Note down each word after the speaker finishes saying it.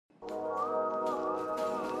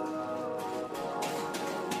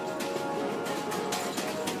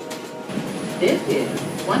This is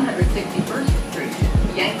 161st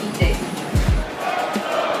Street, Yankee Stadium.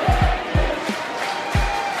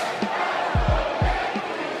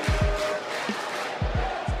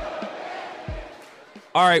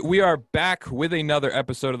 All right, we are back with another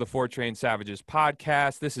episode of the Four Train Savages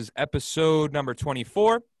podcast. This is episode number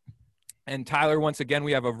 24. And Tyler, once again,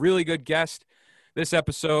 we have a really good guest this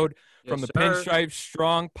episode from the Pinstripe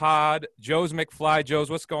Strong Pod, Joe's McFly. Joe's,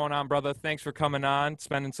 what's going on, brother? Thanks for coming on,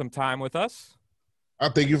 spending some time with us.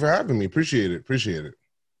 Thank you for having me. Appreciate it.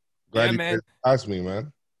 Glad you asked me,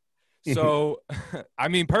 man. So, I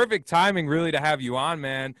mean, perfect timing really to have you on,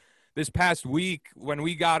 man. This past week when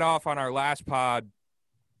we got off on our last pod,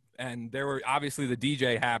 and there were obviously the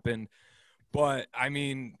DJ happened, but I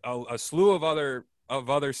mean, a slew of other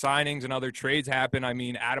signings and other trades happened. I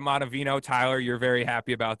mean, Adam Ottavino, Tyler, you're very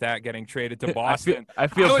happy about that, getting traded to Boston. I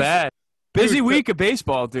feel bad. Busy week of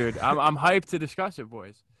baseball, dude. I'm hyped to discuss it,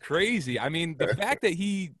 boys. Crazy. I mean, the fact that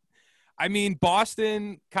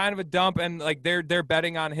Boston kind of a dump, and like they're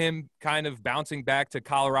betting on him kind of bouncing back to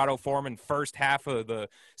Colorado form in first half of the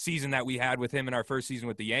season that we had with him in our first season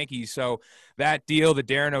with the Yankees. So that deal, the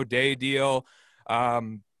Darren O'Day deal,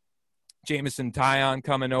 Jameson Taillon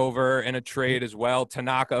coming over in a trade as well.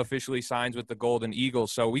 Tanaka officially signs with the Golden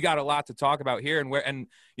Eagles. So we got a lot to talk about here, and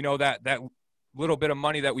you know that little bit of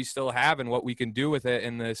money that we still have and what we can do with it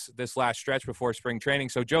in this last stretch before spring training.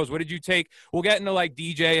 So, Joes, what did you take? We'll get into like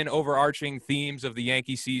DJ and overarching themes of the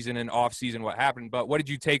Yankee season and off season, what happened, but what did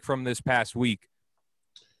you take from this past week?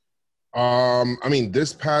 I mean,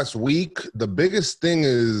 this past week, the biggest thing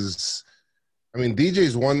is, I mean,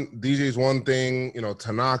 DJ's one thing, you know,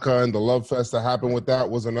 Tanaka and the love fest that happened with that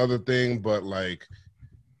was another thing, but like,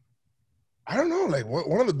 I don't know, like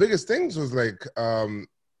one of the biggest things was like,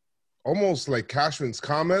 almost like Cashman's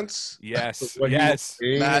comments. Yes,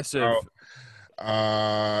 massive.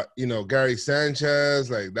 You know, Gary Sanchez,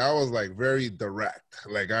 like that was like very direct.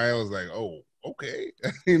 Like I was like, oh, okay.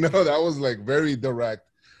 You know, that was like very direct.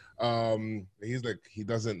 He's like, he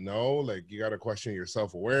doesn't know. Like you got to question your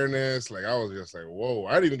self-awareness. Like I was just like, whoa.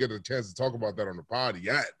 I didn't even get a chance to talk about that on the pod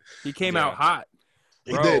yet. He came out hot.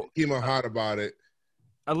 He did. He came out hot about it.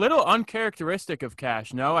 A little uncharacteristic of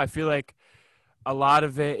Cash. No, I feel like a lot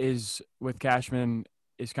of it is with Cashman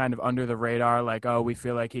is kind of under the radar, like, oh, we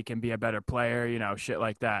feel like he can be a better player, you know, shit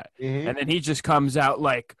like that. Mm-hmm. And then he just comes out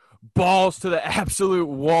like balls to the absolute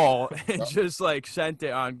wall and just like sent it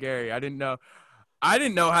on Gary. I didn't know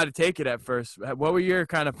how to take it at first. What were your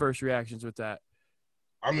kind of first reactions with that?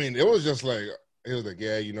 I mean, it was just like, it was like,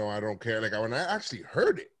 yeah, you know, I don't care. Like when I actually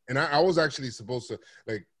heard it, and I was actually supposed to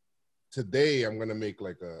like, today, I'm going to make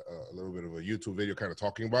like a little bit of a YouTube video kind of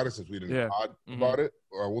talking about it since we didn't pod about it.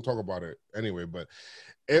 We'll talk about it anyway, but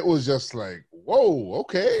it was just like, whoa,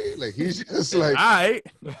 okay. Like he's just like, all right,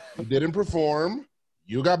 you didn't perform.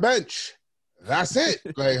 You got bench. That's it.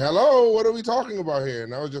 Like, hello, what are we talking about here?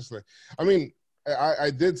 And I was just like, I mean,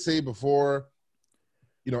 I did say before,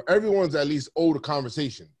 you know, everyone's at least owed a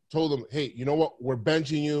conversation. Told them, hey, you know what? We're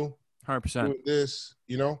benching you. 100%. Doing this,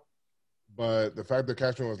 you know? But the fact that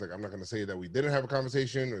Cashman was like, I'm not going to say that we didn't have a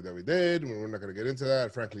conversation or that we did. We're not going to get into that. I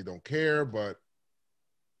frankly don't care. But,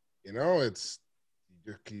 you know,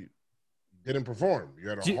 you didn't perform. You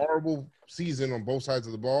had a horrible season on both sides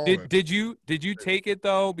of the ball. Did you take it,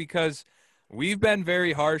 though? Because we've been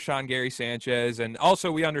very harsh on Gary Sanchez. And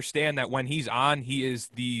also we understand that when he's on, he is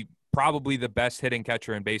probably the best hitting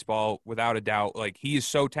catcher in baseball, without a doubt. Like, he is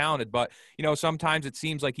so talented, but, you know, sometimes it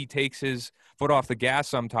seems like he takes his foot off the gas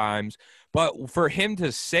sometimes. But for him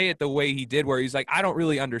to say it the way he did, where he's like, I don't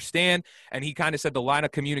really understand, and he kind of said the line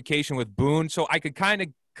of communication with Boone, so I could kind of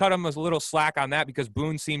cut him a little slack on that, because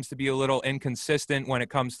Boone seems to be a little inconsistent when it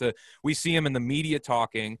comes to, we see him in the media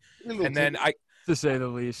talking, and then to say the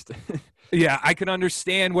least. Yeah, I can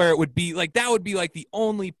understand where it would be like, that would be like the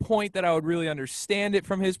only point that I would really understand it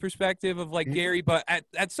from his perspective of like Gary. But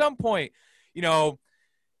at some point, you know,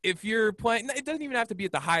 if you're playing, it doesn't even have to be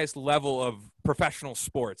at the highest level of professional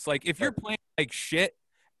sports. Like if you're playing like shit,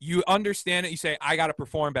 you understand it. You say, I got to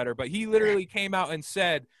perform better. But he literally came out and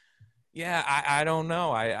said, yeah, I don't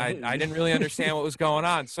know. I didn't really understand what was going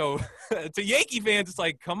on. So to Yankee fans, it's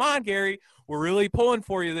like, come on, Gary, we're really pulling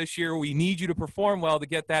for you this year. We need you to perform well to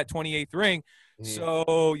get that 28th ring.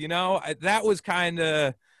 So, you know, that was kind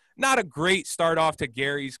of not a great start off to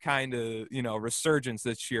Gary's kind of, you know, resurgence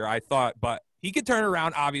this year, I thought. But he could turn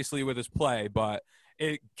around, obviously, with his play. But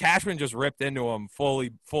Cashman just ripped into him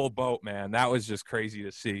full boat, man. That was just crazy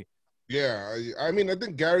to see. Yeah, I mean, I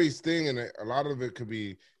think Gary's thing, and a lot of it could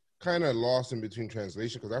be kind of lost in between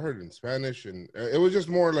translation, because I heard it in Spanish, and it was just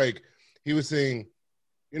more like he was saying,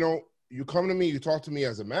 you know, you come to me, you talk to me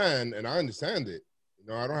as a man, and I understand it. You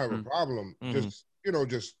know, I don't have a problem. Just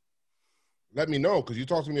just let me know, because you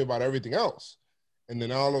talk to me about everything else, and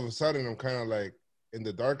then all of a sudden I'm kind of like in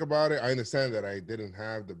the dark about it. I understand that I didn't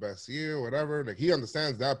have the best year, whatever. Like, he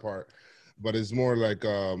understands that part, but it's more like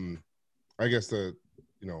I guess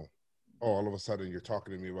all of a sudden you're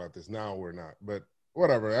talking to me about this now, we're not, but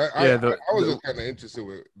whatever. I was just kind of interested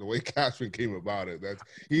with the way Cashman came about it.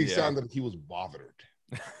 He sounded like he was bothered.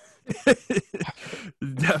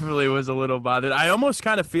 Definitely was a little bothered. I almost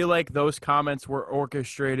kind of feel like those comments were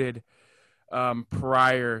orchestrated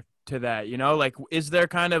prior to that. You know, like, is there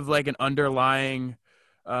kind of like an underlying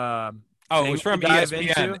it was from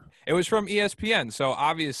ESPN. It was from ESPN. So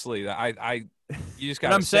obviously, you just got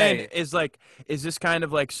to I'm saying is this kind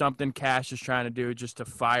of like something Cash is trying to do just to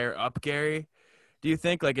fire up Gary? Do you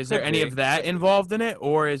think, like, is there any of that involved in it,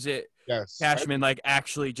 or is it Cashman like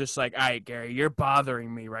actually just like, all right, Gary, you're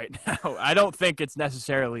bothering me right now? I don't think it's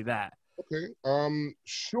necessarily that. Okay.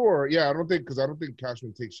 Sure. Yeah, I don't think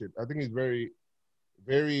Cashman takes shit. I think he's very,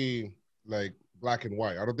 very like black and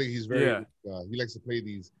white. I don't think he's very. He likes to play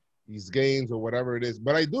these games or whatever it is.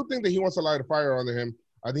 But I do think that he wants to light a fire under him.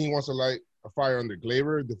 I think he wants to light a fire under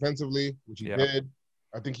Gleyber defensively, which he did.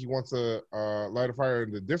 I think he wants to light a fire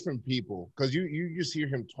under different people, because you just hear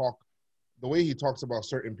him talk. The way he talks about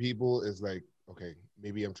certain people is like, okay,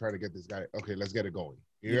 maybe I'm trying to get this guy. Okay, let's get it going.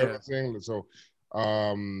 You know what I'm saying? So,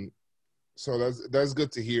 so that's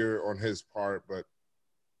good to hear on his part, but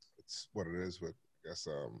it's what it is. But I guess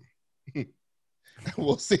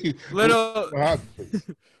we'll see. Little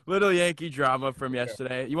Yankee drama from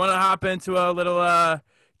yesterday. You want to hop into a little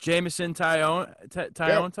Jameson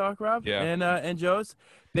Taillon talk, Rob? Yeah. And Joe's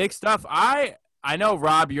big stuff. I know,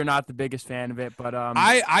 Rob, you're not the biggest fan of it, but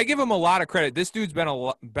I give him a lot of credit. This dude's been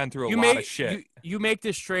through a lot of shit. You make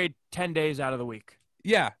this trade 10 days out of the week.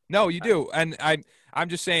 Yeah, no, you do, and I'm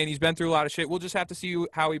just saying he's been through a lot of shit. We'll just have to see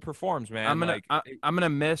how he performs, man. I'm gonna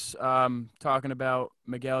miss talking about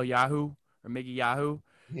Miguel Yahoo or Miggy Yahoo,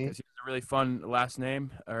 because he has a really fun last name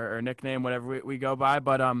or nickname, whatever we go by.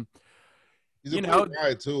 But he's a cool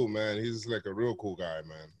guy too, man. He's like a real cool guy,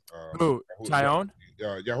 man. Who? Taillon?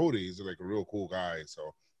 Yeah, Yahudi. He's like a real cool guy.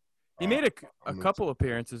 So he made a couple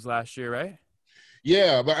appearances last year, right?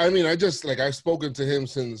 Yeah, but I mean, I've spoken to him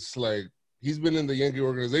since like he's been in the Yankee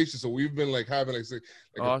organization, so we've been like having like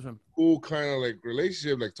awesome, a cool kind of like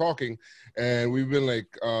relationship, like talking, and we've been like,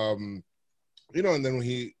 and then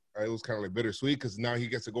when it was kind of like bittersweet, because now he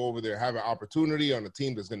gets to go over there, have an opportunity on a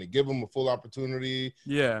team that's going to give him a full opportunity.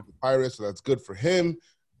 Yeah, the Pirates, so that's good for him.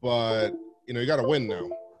 But you got to win now.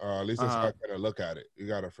 At least that's how I kind of look at it. You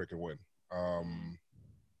got to freaking win.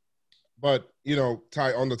 But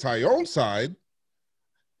on the Taillon side,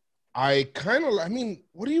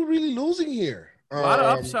 what are you really losing here? A lot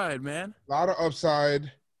of upside, man. A lot of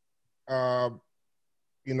upside. 4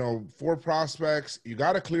 prospects. You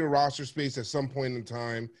got to clear roster space at some point in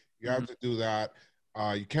time. You have to do that.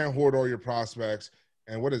 You can't hoard all your prospects.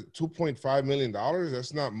 And what is it, $2.5 million?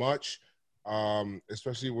 That's not much,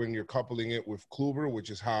 especially when you're coupling it with Kluber, which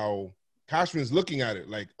is how Cashman's looking at it.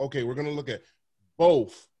 Like, okay, we're going to look at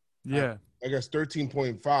both. Yeah. I guess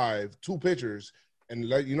 13.5, 2 pitchers. And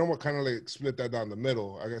kind of like split that down the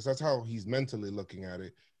middle. I guess that's how he's mentally looking at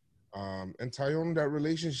it. And Taillon, that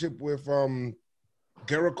relationship with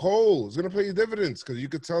Garrett Cole is going to pay dividends, because you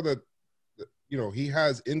could tell that, he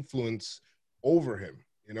has influence over him.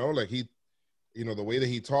 Like the way that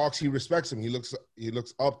he talks, he respects him. He looks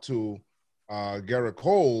up to Garrett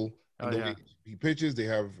Cole. And the way he pitches, they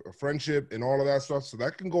have a friendship and all of that stuff. So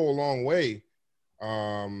that can go a long way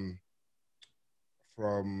from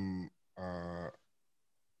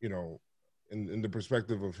in the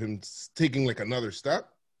perspective of him taking like another step.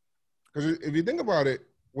 Because if you think about it,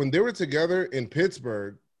 when they were together in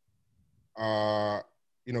Pittsburgh,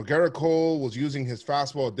 Garrett Cole was using his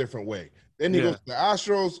fastball a different way. Then he goes to the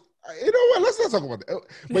Astros. You know what? Let's not talk about that.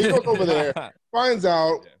 But he goes over there, finds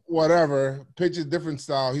out whatever, pitches different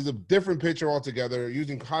style. He's a different pitcher altogether,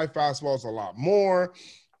 using high fastballs a lot more.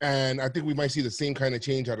 And I think we might see the same kind of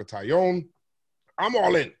change out of Taillon. I'm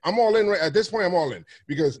all in. Right at this point. I'm all in,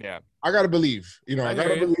 because I gotta believe. I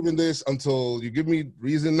gotta believe in this until you give me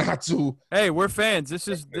reason not to. Hey, we're fans. This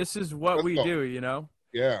is what we do.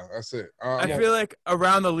 Yeah, that's it. I feel like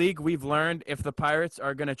around the league, we've learned if the Pirates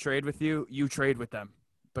are gonna trade with you, you trade with them,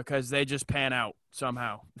 because they just pan out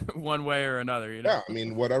somehow, one way or another. Yeah, I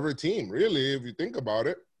mean, whatever team, really, if you think about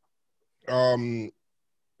it.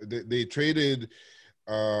 They traded.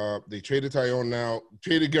 They traded Taillon now,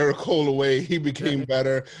 traded Garrett Cole away. He became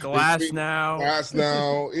better. Glass now.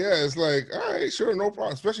 Yeah, it's like, all right, sure, no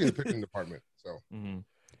problem, especially in the pitching department. So,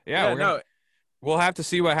 Yeah, we'll have to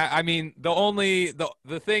see what I mean,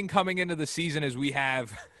 the thing coming into the season is we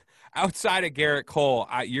have outside of Garrett Cole,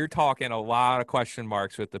 you're talking a lot of question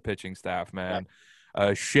marks with the pitching staff, man.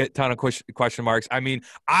 A shit ton of question marks. I mean,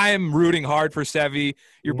 I'm rooting hard for Sevy,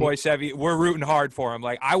 your boy Sevy. We're rooting hard for him.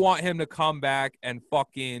 Like, I want him to come back and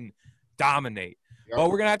fucking dominate. Yep. But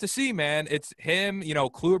we're going to have to see, man. It's him,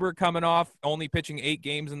 Kluber coming off only pitching 8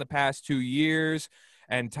 games in the past 2 years,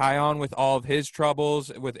 and Taillon with all of his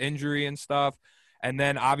troubles with injury and stuff. And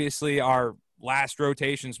then obviously our last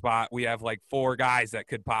rotation spot, we have like 4 guys that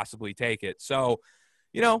could possibly take it. So,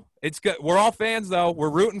 it's good. We're all fans though. We're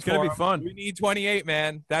rooting for It's gonna be him. fun. We need 28,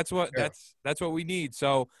 man. That's what we need.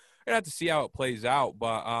 So we're gonna have to see how it plays out.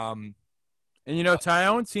 But and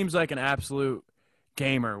Taillon seems like an absolute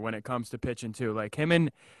gamer when it comes to pitching too. Like him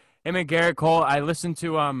and Garrett Cole. I listened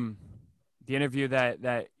to the interview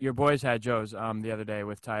that your boys had, Joe's, the other day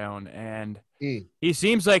with Taillon, and he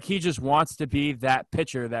seems like he just wants to be that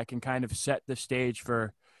pitcher that can kind of set the stage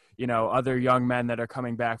for, other young men that are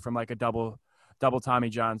coming back from like a double Tommy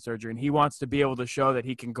John surgery. And he wants to be able to show that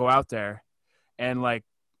he can go out there and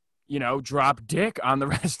drop dick on the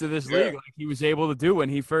rest of this league like he was able to do when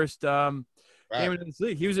he first came into this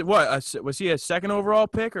league. He was was he a second overall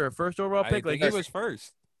pick or a first overall pick? I think he was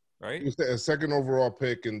first. Right? He was a second overall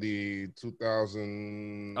pick in the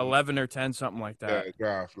 2011 or 10, something like that.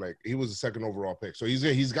 Draft. Like, he was a second overall pick, so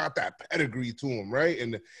he's got that pedigree to him, right?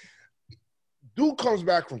 And dude comes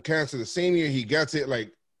back from cancer the same year he gets it,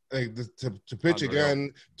 to pitch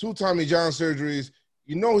again. 2 Tommy John surgeries.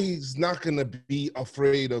 He's not gonna be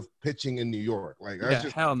afraid of pitching in New York. Like,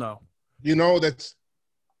 that's hell no.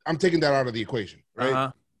 I'm taking that out of the equation, right?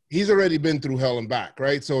 Uh-huh. He's already been through hell and back,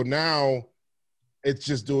 right? So now it's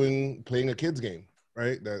just playing a kid's game,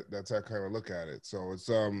 right? That's how I kind of look at it. So it's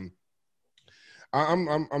I'm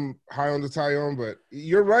high on the Taillon, but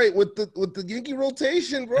you're right with the Yankee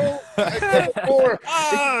rotation, bro.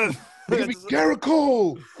 It could be Garrett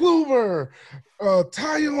Cole, Kluber,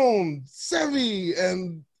 Taillon, Sevy,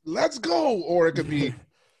 and let's go. Or it could be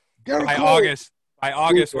Garrett Cole. By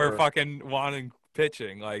August, we're fucking wanting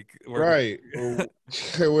pitching. Like, right.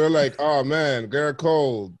 We're like, oh man, Garrett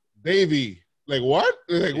Cole, Davey. Like, what?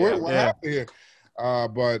 Like, what happened here?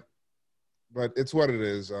 But it's what it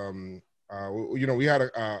is. We had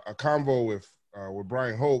a convo with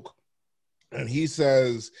Brian Hoke, and he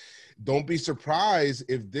says, don't be surprised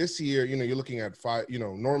if this year, you're looking at 5.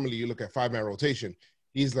 Normally you look at 5-man rotation.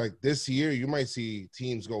 He's like, this year you might see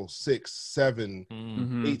teams go 6,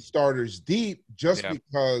 7, 8 starters deep, just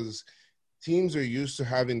because teams are used to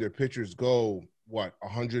having their pitchers go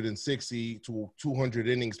 160 to 200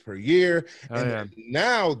 innings per year.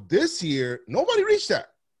 Now this year, nobody reached that,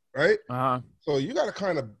 right? So you got to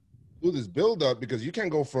kind of do this build up, because you can't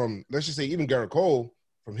go from, let's just say, even Garrett Cole,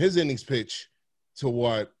 from his innings pitch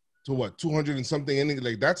to 200 and something innings.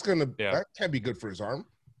 Like, that can't be good for his arm.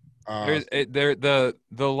 The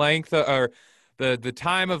length or the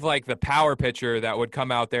time of like the power pitcher that would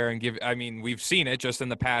come out there and give. I mean, we've seen it just in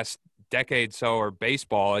the past decade or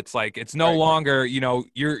baseball. It's like, it's no longer,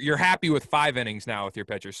 you're happy with 5 innings now with your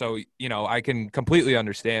pitcher. So, I can completely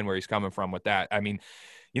understand where he's coming from with that. I mean,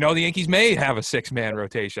 the Yankees may have a 6-man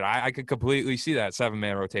rotation. I could completely see that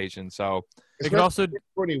 7-man rotation. So they could also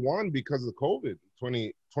 21 because of COVID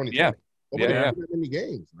 2020. Yeah. Nobody had many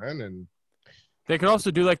games, man. And they could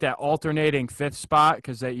also do like that alternating 5th spot,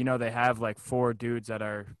 because they have like 4 dudes that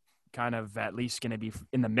are kind of at least going to be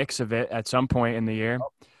in the mix of it at some point in the year.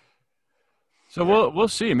 So we'll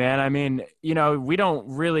see, man. I mean, we don't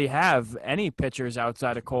really have any pitchers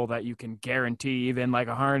outside of Cole that you can guarantee even like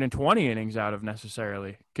 120 innings out of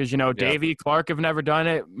necessarily. Because, Davey, Clark have never done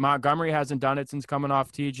it. Montgomery hasn't done it since coming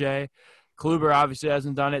off TJ. Kluber obviously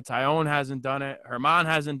hasn't done it. Taillon hasn't done it. Herman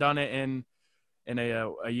hasn't done it in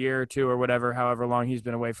a year or 2 or whatever, however long he's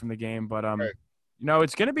been away from the game. But,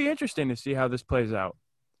 it's going to be interesting to see how this plays out.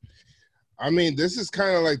 I mean, this is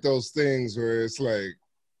kind of like those things where it's like,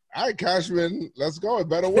 all right, Cashman, let's go. It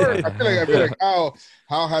better work. I feel like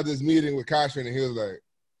Hal had this meeting with Cashman, and he was like,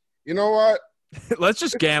 you know what? Let's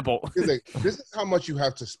just gamble. He's like, this is how much you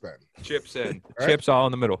have to spend. Chips in. Right? Chips all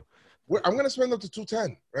in the middle. I'm going to spend up to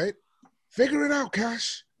 210, right? Figure it out,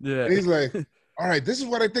 Cash. Yeah. And he's like, all right, this is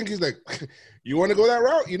what I think. He's like, you want to go that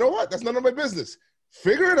route? You know what? That's none of my business.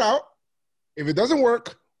 Figure it out. If it doesn't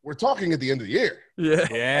work, we're talking at the end of the year. Yeah.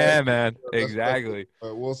 Yeah, man. Exactly.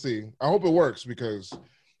 We'll see. I hope it works, because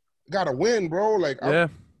gotta win, bro. Like,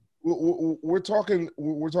 we're talking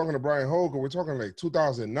to Brian Hoke, and we're talking like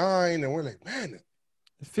 2009, and we're like, man,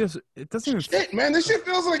 it doesn't even shit, man. This shit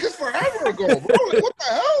feels like it's forever ago, bro. Like, what the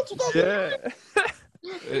hell? 2009?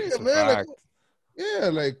 It's man. Like, Yeah,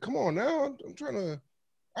 like come on now. I'm trying to.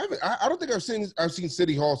 I don't think I've seen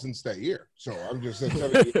City Hall since that year. So I'm just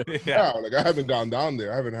telling you Yeah. now. Like I haven't gone down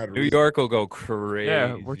there. I haven't had a New reason. York will go crazy.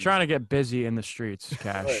 Yeah, we're trying to get busy in the streets,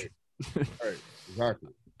 Cash. Right.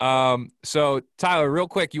 Exactly. So Tyler, real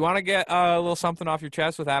quick, you want to get a little something off your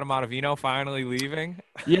chest with Adam Ottavino finally leaving?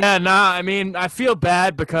 Yeah, nah, I mean, I feel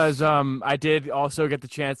bad because I did also get the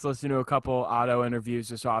chance to listen to a couple Otto interviews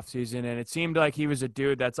this offseason, and it seemed like he was a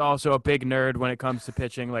dude that's also a big nerd when it comes to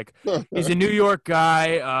pitching. Like, he's a New York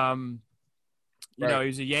guy. You know,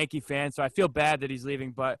 he's a Yankee fan, so I feel bad that he's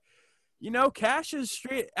leaving. But, you know, Cash is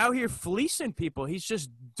straight out here fleecing people. He's just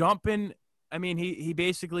dumping. I mean, he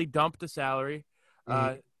basically dumped the salary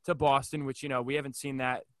to Boston, which, you know, we haven't seen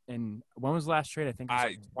that in – when was the last trade? I think it was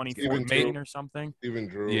like 2014 or something. Steven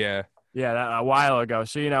Drew. Yeah. Yeah, that, a while ago.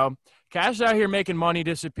 So, you know, Cash out here making money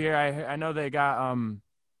disappear. I know they got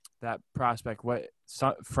that prospect,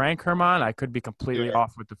 Frank Herman? I could be completely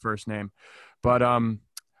off with the first name. But I'm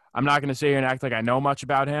not going to sit here and act like I know much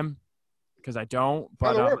about him because I don't.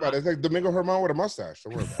 But Don't worry about it. It's like Domingo Herman with a mustache.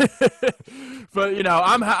 Don't worry about it. But, you know,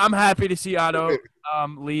 I'm happy to see Otto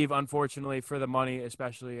leave, unfortunately, for the money,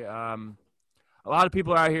 especially. A lot of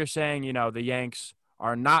people are out here saying, you know, the Yanks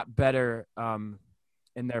are not better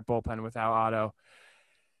in their bullpen without Otto.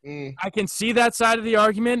 I can see that side of the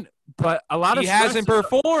argument, but a lot of he hasn't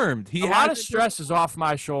performed. A lot of stress is off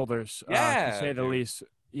my shoulders, yeah, to say the least.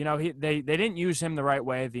 You know, they didn't use him the right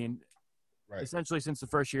way. Essentially since the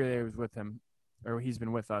first year they was with him, or he's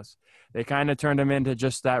been with us, they kind of turned him into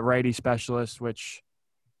just that righty specialist, which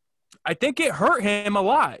I think it hurt him a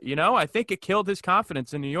lot. You know, I think it killed his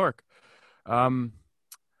confidence in New York. I'm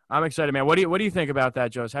excited, man. What do you think about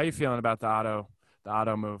that, Joes? How you feeling about the Otto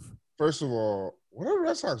move? First of all, what are the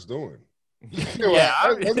Red Sox doing? Yeah,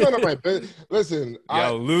 that's none of my business. Listen,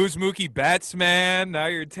 lose Mookie Betts, man. Now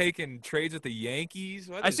you're taking trades with the Yankees.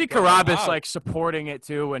 I see Carabas like supporting it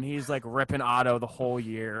too when he's like ripping Otto the whole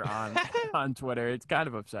year on Twitter. It's kind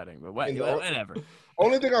of upsetting, but whatever.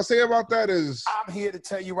 Only thing I'll say about that is I'm here to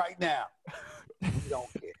tell you right now. We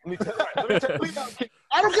don't care. Let me tell you, we don't care.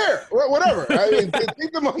 I don't care. Whatever. I mean,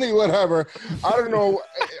 take the money, whatever. I don't know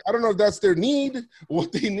if that's their need,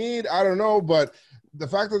 what they need. I don't know, but the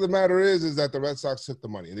fact of the matter is that the Red Sox took the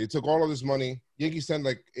money. They took all of this money. Yankees sent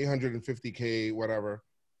like $850K, whatever.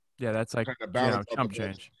 Yeah, that's like chump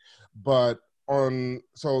change. But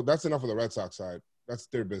so that's enough of the Red Sox side. That's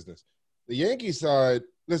their business. The Yankee side,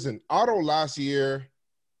 listen, Otto last year,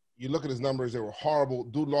 you look at his numbers, they were horrible.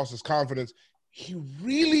 Dude lost his confidence. He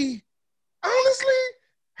really, honestly,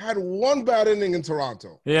 had one bad inning in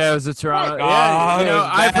Toronto. Yeah, it was a Toronto. Yeah, you know,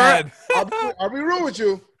 I've heard. I'll be real with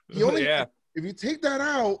you. He only, if you take that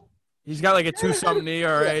out, he's got like a 2-something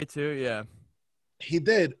ERA too. Yeah, he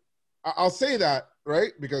did. I'll say that,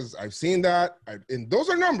 right? Because I've seen that, and those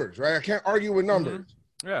are numbers, right? I can't argue with numbers.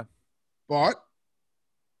 Mm-hmm. Yeah, but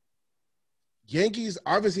Yankees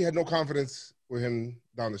obviously had no confidence with him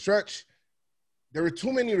down the stretch. There were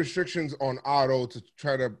too many restrictions on Otto to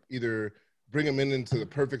try to either bring him into the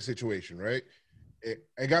perfect situation, right?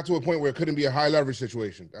 It got to a point where it couldn't be a high leverage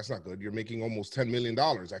situation. That's not good. You're making almost $10 million.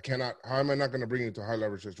 How am I not going to bring you to a high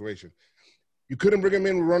leverage situation? You couldn't bring him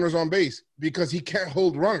in with runners on base because he can't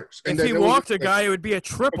hold runners. If he walked a guy, it would be a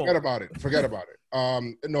triple. Forget about it.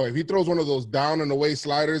 No, if he throws one of those down and away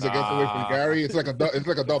sliders that gets away from Gary, it's like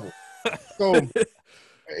a double. So,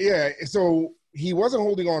 yeah, so he wasn't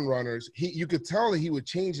holding on runners. You could tell that he would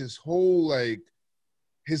change his whole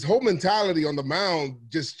mentality on the mound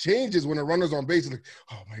just changes when a runner's on base. Like,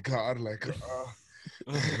 oh my God, like,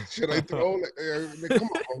 should I throw? Like, come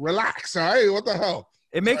on, relax, all right? What the hell?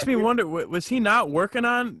 It makes me wonder, was he not working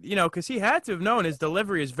on, because he had to have known his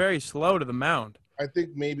delivery is very slow to the mound. I think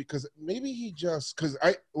with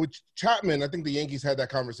Chapman, I think the Yankees had that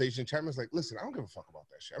conversation. Chapman's like, listen, I don't give a fuck about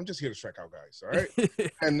that shit. I'm just here to strike out guys, all right?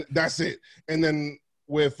 And that's it. And then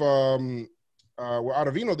with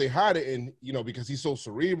Ottavino, they had it, and because he's so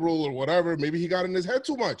cerebral or whatever, maybe he got in his head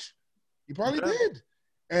too much. He probably did,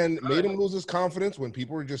 and made him lose his confidence when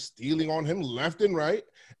people were just stealing on him left and right,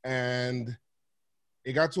 and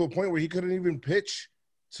it got to a point where he couldn't even pitch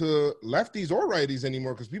to lefties or righties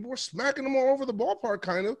anymore because people were smacking him all over the ballpark,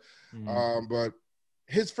 kind of. Mm-hmm. But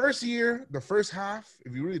his first year, the first half,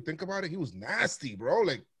 if you really think about it, he was nasty, bro,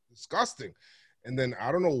 like disgusting. And then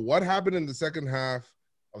I don't know what happened in the second half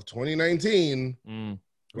of 2019.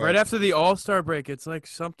 Right after the All-Star break, it's like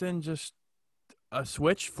something just a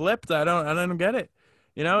switch flipped. I don't get it.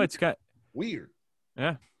 It's got weird.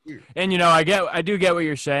 Yeah. Weird. And I do get what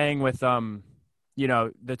you're saying with the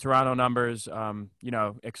Toronto numbers,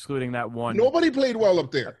 excluding that one. Nobody played well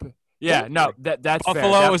up there. Yeah, no, that's fair.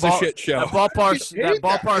 Buffalo That was a shit show. That ballpark, I hate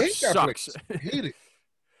I hate that sucks. place. I hate it.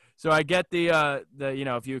 So I get the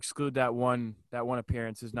if you exclude that one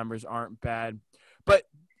appearance, his numbers aren't bad. But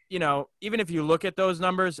even if you look at those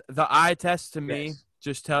numbers, the eye test to me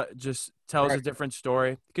just tells a different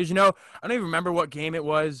story. Because I don't even remember what game it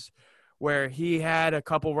was where he had a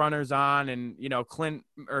couple runners on, and Clint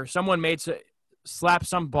or someone slapped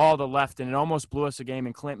some ball to left, and it almost blew us a game.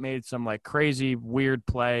 And Clint made some like crazy weird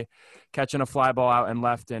play, catching a fly ball out and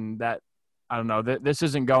left, and that. I don't know. This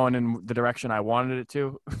isn't going in the direction I wanted it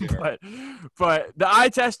to, but the eye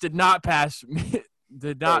test did not pass.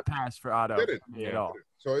 Pass for Otto at all.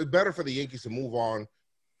 So it's better for the Yankees to move on.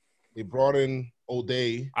 They brought in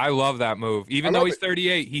O'Day. I love that move. Even though he's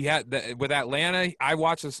 38, he had with Atlanta. I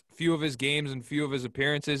watched a few of his games and few of his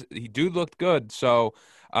appearances. He looked good. So,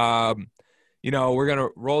 we're going to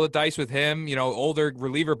roll the dice with him, older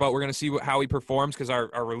reliever, but we're going to see how he performs because our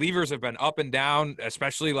relievers have been up and down,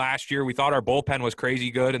 especially last year. We thought our bullpen was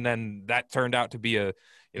crazy good, and then that turned out to be a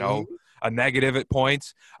negative at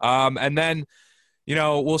points. And then,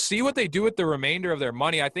 we'll see what they do with the remainder of their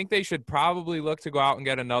money. I think they should probably look to go out and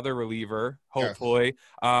get another reliever, hopefully.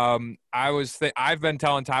 Yes. I've been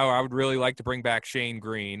telling Tyler I would really like to bring back Shane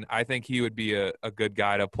Green. I think he would be a good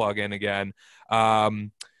guy to plug in again.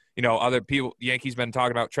 Other people, Yankees been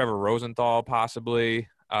talking about Trevor Rosenthal possibly.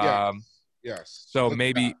 Yes. So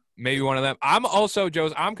maybe one of them. I'm also,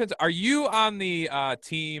 are you on the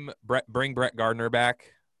team bring Brett Gardner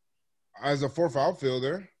back? As a fourth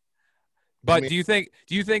outfielder. But do you think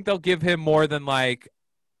they'll give him more than like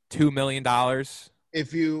 $2 million?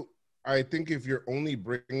 I think if you're only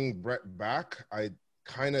bringing Brett back, I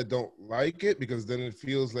kind of don't like it because then it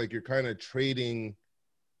feels like you're kind of trading.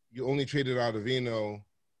 You only traded Ottavino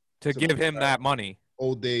to give him that money.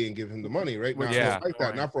 O'Day and give him the money, right? Now, yeah. Like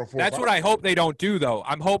that, not for a 4 That's what I hope they don't do, though.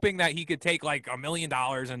 I'm hoping that he could take like $1 million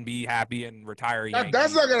and be happy and retire.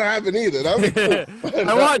 That's not gonna happen either. That would be cool.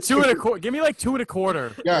 I want 2.25. Give me like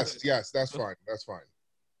 2.25. Yes, that's fine. That's fine.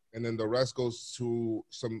 And then the rest goes to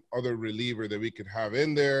some other reliever that we could have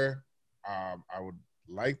in there. I would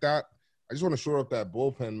like that. I just want to shore up that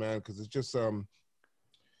bullpen, man, because it's just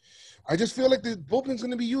I just feel like the bullpen's going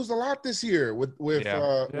to be used a lot this year with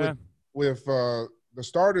the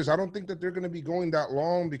starters. I don't think that they're going to be going that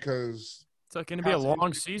long because it's going to be a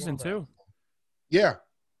long season too. Yeah,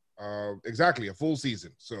 exactly, a full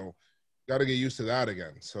season. So got to get used to that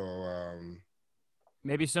again. So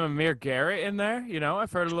maybe some Amir Garrett in there.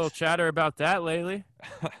 I've heard a little chatter about that lately.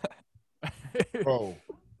 Bro,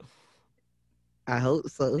 I hope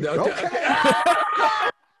so.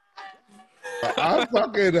 I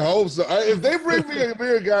fucking hope so. If they bring me a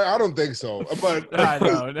beer guy, I don't think so. But I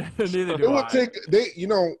know, neither do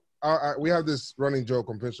I. We have this running joke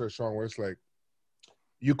on Pitch Sean where it's like,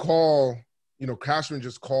 you call, Cashman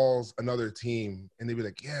just calls another team, and they be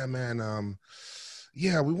like, "Yeah, man,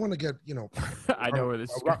 we want to get, I know where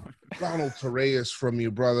this is going. Ronald Torreyes from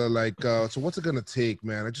you, brother. Like, so what's it gonna take,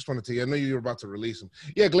 man? I just want to take. I know you're about to release him.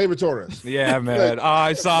 Yeah, Gleyber Torres. Yeah, man.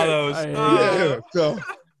 I saw those. Yeah, so."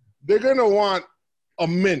 They're gonna want a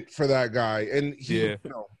mint for that guy, and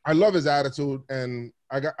I love his attitude. And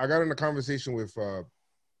I got in a conversation with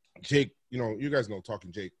Jake. You guys know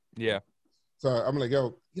Talking Jake. Yeah. So I'm like,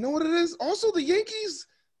 yo, you know what it is? Also, the Yankees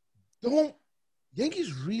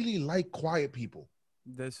really like quiet people.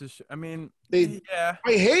 I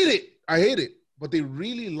hate it, but they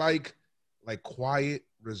really like quiet,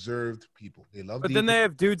 reserved people. They love. But then they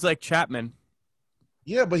have dudes like Chapman.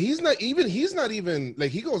 Yeah, but he's not even like,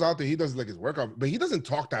 he goes out there, he does like his workout, but he doesn't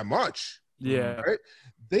talk that much. Yeah. Right?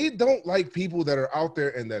 They don't like people that are out there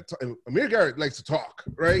and Amir Garrett likes to talk,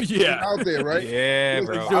 right? Yeah. He's out there, right? Yeah,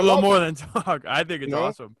 bro. Do a little more than talk. I think it's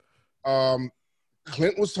awesome.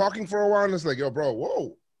 Clint was talking for a while and it's like, yo, bro,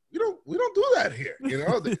 whoa, we don't do that here.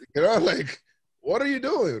 Like, what are you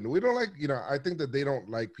doing? We don't like, I think that they don't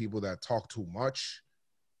like people that talk too much.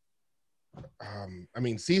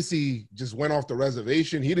 CeCe just went off the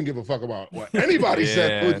reservation. He didn't give a fuck about what anybody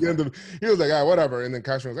said towards the end of. He was like, whatever. And then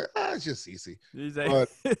Cashman was like, it's just CeCe.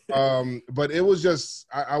 But it was just,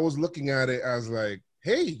 I was looking at it as like,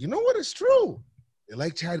 hey, you know what? It's true. They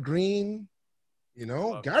like Chad Green.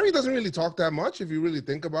 Gary doesn't really talk that much if you really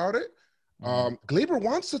think about it. Gleyber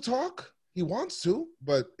wants to talk. He wants to,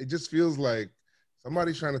 but it just feels like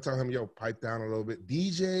somebody's trying to tell him, yo, pipe down a little bit.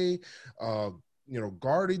 DJ,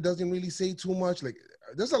 Gardy doesn't really say too much. Like,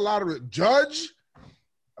 there's a lot of Judge.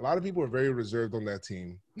 A lot of people are very reserved on that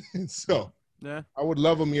team. So, yeah, I would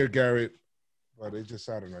love Amir Garrett, but it just,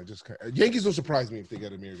 I don't know. Yankees will surprise me if they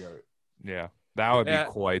get Amir Garrett. Yeah, that would be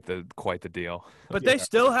quite the deal. But they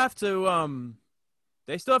still have to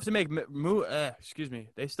they still have to make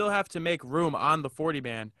They still have to make room on the 40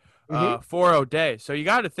 man for O'Day. So you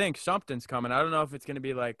got to think something's coming. I don't know if it's going to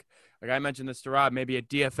be like I mentioned this to Rob, maybe a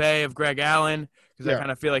DFA of Greg Allen because I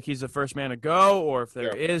kind of feel like he's the first man to go, or if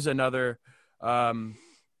there is another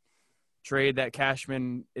trade that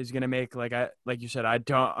Cashman is going to make. Like you said,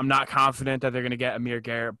 I'm not confident that they're going to get Amir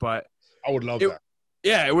Garrett, but I would love that.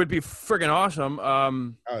 Yeah, it would be friggin' awesome.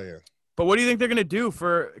 Oh yeah. But what do you think they're going to do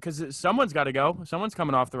because someone's got to go. Someone's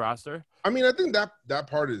coming off the roster. I mean, I think that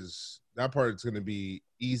part is going to be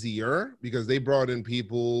easier because they brought in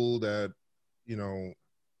people that, you know,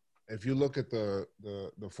 if you look at the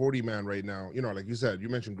 40 man right now, you know, like you said, you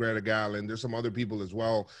mentioned Greg Allen. There's some other people as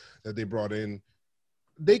well that they brought in.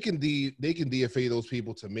 They can DFA those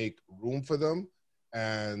people to make room for them,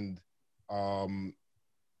 and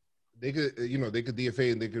they could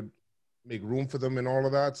DFA and they could make room for them and all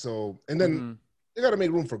of that. So, and then they got to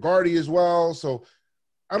make room for Gardy as well. So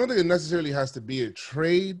I don't think it necessarily has to be a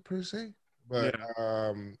trade per se, but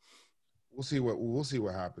we'll see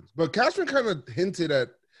what happens. But Cashman kind of hinted at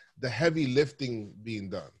the heavy lifting being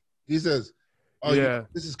done. He says,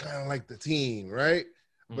 this is kind of like the team, right?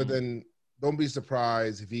 But then don't be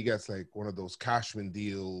surprised if he gets like one of those Cashman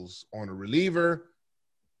deals on a reliever,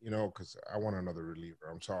 you know, because I want another reliever.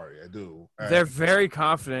 I'm sorry, I do. They're very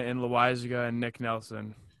confident in Loaizaga and Nick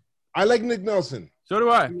Nelson. I like Nick Nelson. So do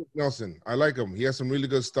I. Nick Nelson. I like him. He has some really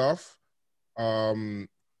good stuff.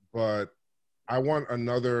 But I want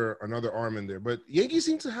another arm in there. But Yankees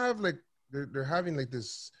seem to have like they're having like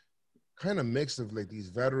this kind of mix of like these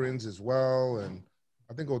veterans as well. And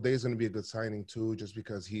I think O'Day's going to be a good signing too, just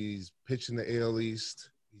because he's pitched in the AL East.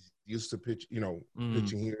 He's used to pitching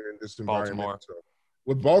here in this environment. Baltimore. So,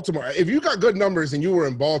 with Baltimore, if you got good numbers and you were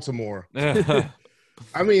in Baltimore,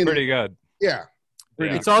 I mean, pretty good. Yeah.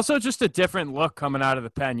 It's also just a different look coming out of the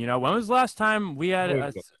pen. You know, when was the last time we had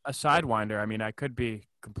a Sidewinder? I mean, I could be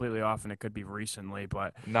completely off and it could be recently,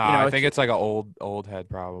 but I think it's like an old head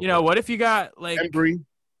probably. You know, what if you got like Embry?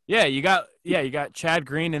 Yeah, you got Chad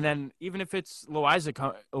Green, and then even if it's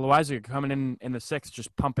Loaizaga coming in the sixth,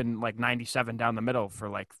 just pumping like 97 down the middle for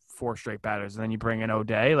like 4 straight batters, and then you bring in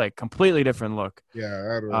O'Day, like completely different look.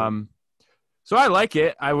 Yeah, I don't so I like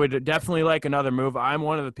it. I would definitely like another move. I'm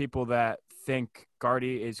one of the people that think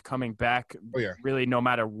Gardy is coming back. Really, no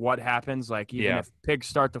matter what happens, like even if pigs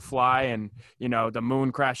start to fly and you know the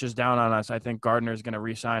moon crashes down on us, I think Gardner's going to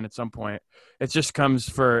re-sign at some point. It just comes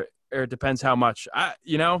or it depends how much. I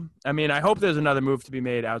hope there's another move to be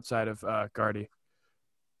made outside of Gardy.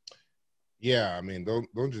 Yeah, I mean,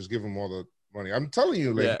 don't just give him all the money. I'm telling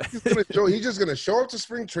you, like he's just gonna show up to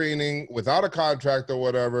spring training without a contract or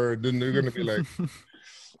whatever. Then they're gonna be like,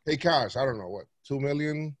 "Hey, Cash, I don't know what, $2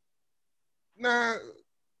 million? Nah,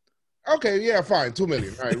 okay, yeah, fine, $2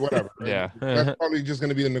 million. All right, whatever. Yeah, that's probably just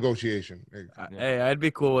gonna be the negotiation. Hey, I'd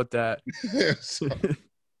be cool with that. So,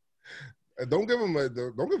 don't give him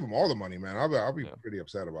all the money, man. I'll be pretty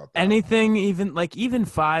upset about that. Anything, even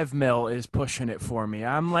 $5 million is pushing it for me.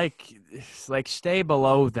 I'm like stay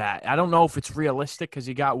below that. I don't know if it's realistic because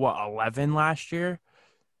he got 11 last year.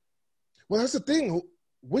 Well, that's the thing.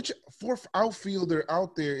 Which fourth outfielder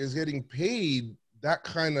out there is getting paid that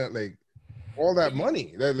kind of like all that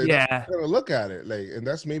money? Gotta look at it and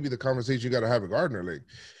that's maybe the conversation you got to have with Gardner. Like,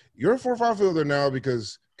 you're a fourth outfielder now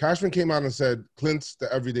because Cashman came out and said Clint's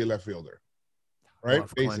the everyday left fielder. Right,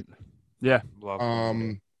 basically. Yeah.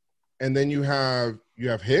 And then you have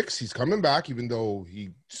Hicks. He's coming back, even though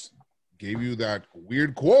he gave you that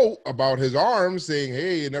weird quote about his arm, saying,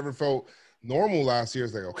 "Hey, it never felt normal last year."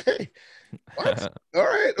 It's like, okay, what? All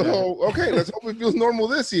right, well, okay, let's hope it feels normal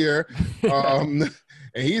this year. And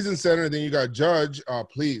he's in center. Then you got Judge.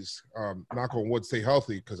 Please, knock on wood, stay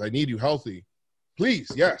healthy because I need you healthy.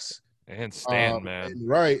 Please, yes. And Stan, man.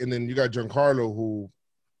 Right, and then you got Giancarlo, who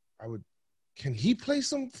can he play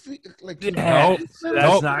some like? No,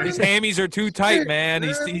 his hammies are too tight, man.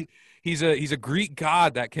 He's a Greek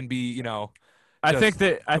god that can be, you know. I think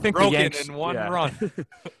the Yanks in one run.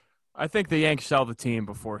 I think the Yanks sell the team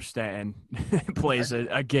before Stanton plays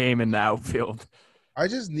a game in the outfield. I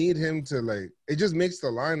just need him to it just makes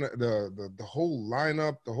the line the whole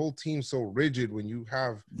lineup, the whole team so rigid when you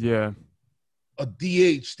have a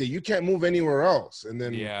DH that you can't move anywhere else, and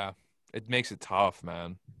then it makes it tough,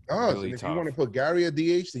 man. Really if you want to put Gary a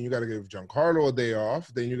DH, then you got to give Giancarlo a day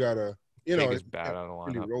off. Then you got to, it's bad out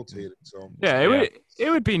of really rotated. So it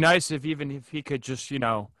would be nice if he could just,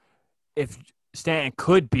 if Stanton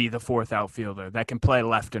could be the fourth outfielder that can play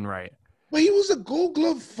left and right. But he was a Gold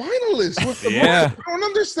Glove finalist with the I don't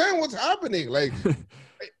understand what's happening. Like,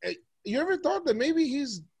 you ever thought that maybe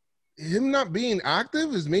he's him not being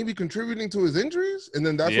active is maybe contributing to his injuries. And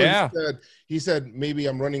then that's Yeah. what he said, maybe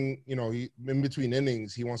I'm running, he in between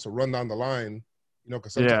innings, he wants to run down the line,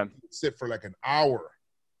 because sometimes he can sit for like an hour,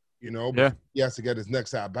 but he has to get his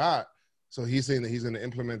next at bat. So he's saying that he's going to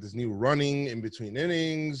implement this new running in between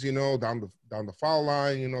innings, down the foul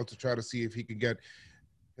line, to try to see if he could get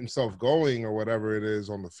himself going or whatever it is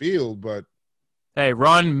on the field. But hey,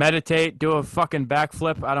 run, meditate, do a fucking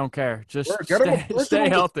backflip. I don't care. Just stay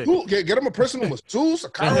healthy. Get him a personal masseuse, a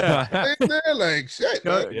chiropractor there, like shit.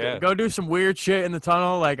 Go do some weird shit in the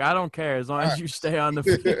tunnel. Like, I don't care as long as you stay on the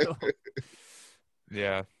field.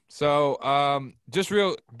 Yeah. So,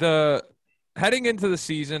 heading into the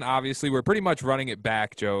season, obviously, we're pretty much running it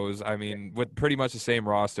back, Joes. I mean, with pretty much the same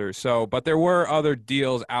roster. So, but there were other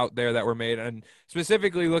deals out there that were made, and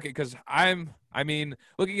specifically looking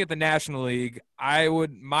at the National League,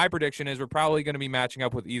 my prediction is we're probably going to be matching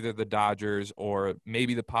up with either the Dodgers or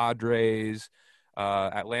maybe the Padres.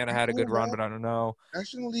 Atlanta had a good run, but I don't know.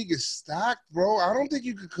 National League is stacked, bro. I don't think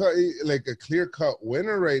you could cut like a clear-cut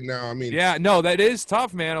winner right now. I mean, yeah, no, that is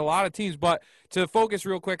tough, man. A lot of teams, but to focus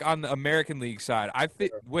real quick on the American League side, I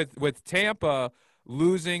think with Tampa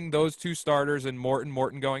losing those two starters and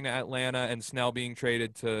Morton going to Atlanta and Snell being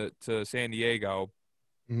traded to San Diego,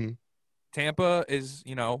 Tampa is,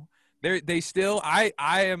 they still. I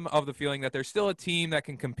am of the feeling that they're still a team that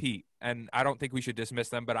can compete, and I don't think we should dismiss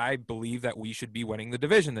them. But I believe that we should be winning the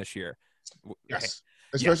division this year. Yes,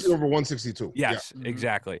 especially over 162. Yes,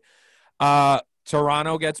 exactly.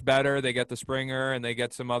 Toronto gets better. They get the Springer, and they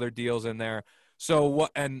get some other deals in there. So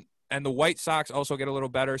what? And the White Sox also get a little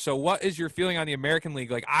better. So what is your feeling on the American League?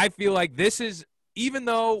 Like, I feel like this is. Even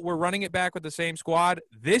though we're running it back with the same squad,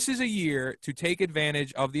 this is a year to take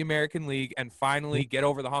advantage of the American League and finally get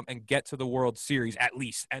over the hump and get to the World Series at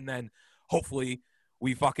least. And then hopefully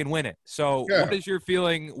we fucking win it. So what is your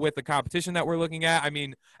feeling with the competition that we're looking at? I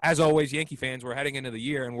mean, as always, Yankee fans, we're heading into the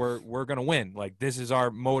year and we're going to win. Like, this is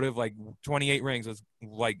our motive, like 28 rings. It's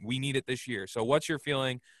like we need it this year. So what's your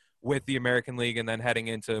feeling with the American League and then heading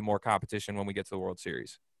into more competition when we get to the World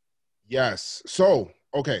Series? Yes. So,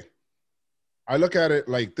 okay. I look at it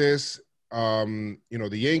like this, the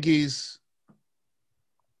Yankees,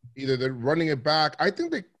 either they're running it back. I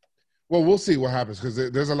think we'll see what happens because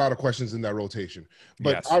there's a lot of questions in that rotation.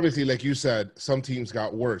 But obviously, like you said, some teams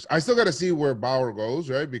got worse. I still got to see where Bauer goes,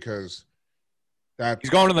 right? Because he's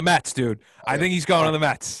going to the Mets, dude. I think he's going to the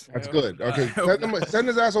Mets. That's good. Okay, send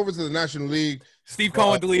his ass over to the National League. Steve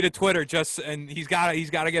Cohen deleted Twitter and he's got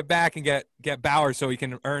to get back and get Bauer so he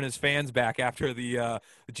can earn his fans back after the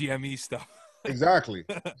GME stuff. Exactly.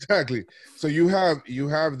 So you have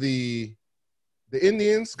the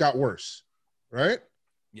Indians got worse, right?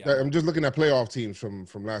 Yeah. I'm just looking at playoff teams from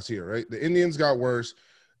last year, right? The Indians got worse.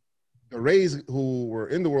 The Rays, who were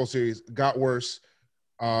in the World Series, got worse.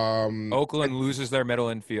 Oakland loses their middle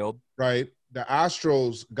infield. Right. The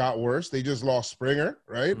Astros got worse. They just lost Springer,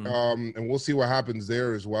 right? Mm-hmm. And we'll see what happens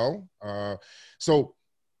there as well. So,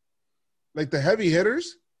 like the heavy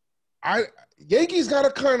hitters, Yankees got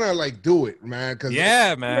to kind of like do it, man.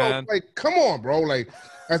 Man. Like, come on, bro. Like,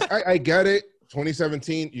 I get it.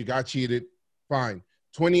 2017, you got cheated. Fine.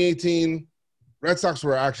 2018, Red Sox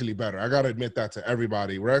were actually better. I got to admit that to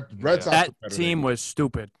everybody. Red Sox that were better. Team was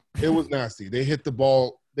stupid. It was nasty. They hit the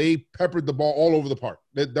ball. They peppered the ball all over the park.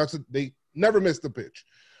 They never missed the pitch.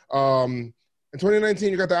 In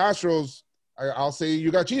 2019, you got the Astros. I'll say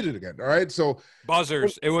you got cheated again. All right. So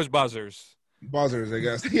buzzers. It was buzzers. Buzzers, I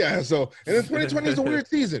guess. Yeah. So, and then 2020 is a weird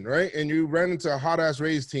season, right? And you ran into a hot ass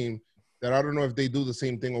Rays team that I don't know if they do the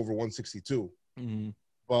same thing over 162. Mm-hmm.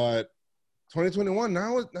 But 2021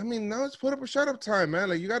 now it's put up or shut up time, man.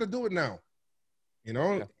 Like, you got to do it now.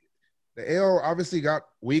 The AL obviously got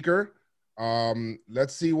weaker.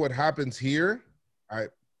 Let's see what happens here.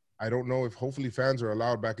 I don't know if hopefully fans are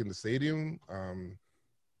allowed back in the stadium. And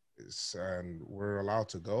we're allowed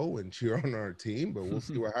to go and cheer on our team, but we'll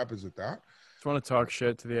see what happens with that. Just want to talk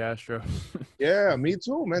shit to the Astros. Yeah, me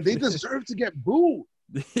too, man. They deserve to get booed.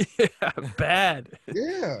 Yeah, bad.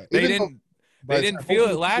 Yeah. They didn't feel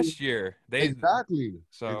it last year. Exactly.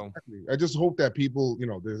 So I just hope that people,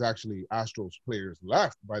 there's actually Astros players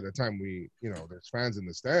left by the time there's fans in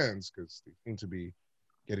the stands because they seem to be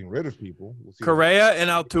getting rid of people. We'll see Correa and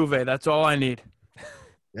Altuve. That's all I need.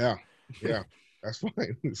 Yeah. That's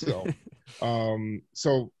fine. So,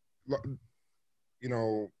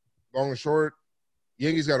 long and short,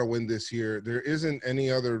 Yankees got to win this year. There isn't any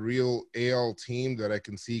other real AL team that I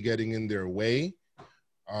can see getting in their way,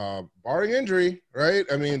 barring injury. Right?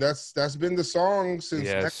 I mean, that's been the song since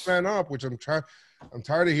Next Man Up, which I'm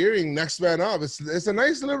tired of hearing. Next Man Up. It's a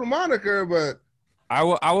nice little moniker, but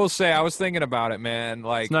I will say I was thinking about it, man.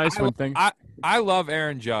 Like It's nice when things. I love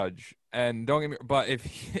Aaron Judge, and don't get me, but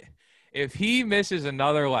if he misses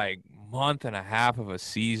another like month and a half of a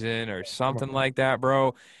season or something like that,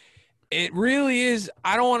 bro, it really is.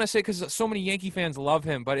 I don't want to say because so many Yankee fans love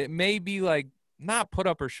him, but it may be like not put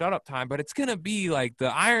up or shut up time, but it's gonna be like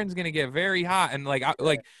the iron's gonna get very hot, and like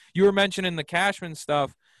like you were mentioning the Cashman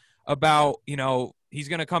stuff about, you know, he's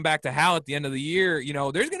going to come back to Hal at the end of the year. You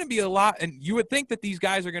know, there's going to be a lot, and you would think that these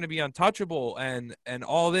guys are going to be untouchable and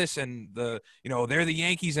all this, and the, you know, they're the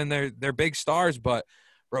Yankees and they're big stars, but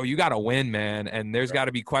bro, you got to win, man. And there's got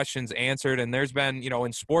to be questions answered. And there's been, you know,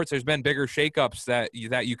 in sports, there's been bigger shakeups that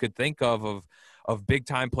you could think of big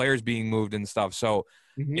time players being moved and stuff. So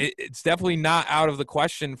it's definitely not out of the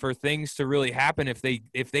question for things to really happen if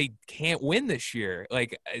they can't win this year.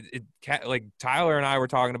 Like like Tyler and I were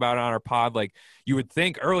talking about it on our pod. Like you would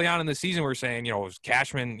think early on in the season, we're saying, you know,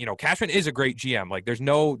 Cashman is a great GM. Like there's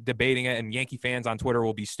no debating it. And Yankee fans on Twitter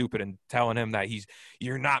will be stupid and telling him that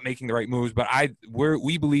you're not making the right moves. But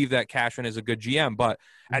we believe that Cashman is a good GM. But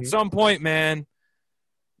at some point, man,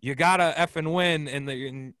 you gotta effing win.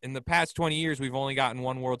 In the past 20 years, we've only gotten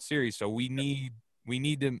one World Series, so we need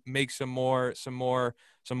to make some more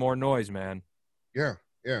noise, man. Yeah.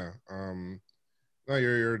 No,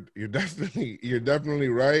 you're definitely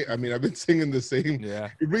right. I mean, I've been singing the same. Yeah.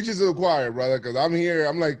 It reaches to the choir, brother, because I'm here.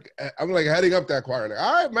 I'm like heading up that choir. Like,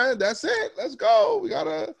 all right, man, that's it. Let's go.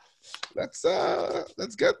 Let's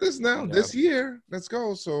get this now. Yeah. This year. Let's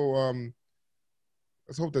go. So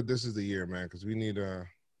let's hope that this is the year, man, because we need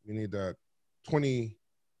that 27th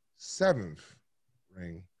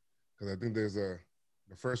ring, because I think there's the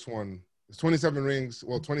first one. There's 27 rings.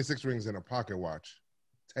 Well, 26 rings in a pocket watch,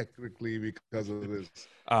 technically, because of this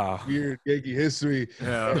weird Yankee history.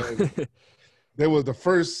 Yeah. There was the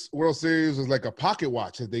first World Series was like a pocket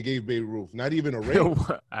watch that they gave Babe Ruth, not even a ring.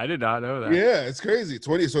 I did not know that. Yeah, it's crazy.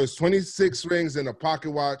 So it's 26 rings in a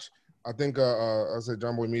pocket watch. I think I said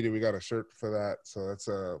John Boy Media, we got a shirt for that. So that's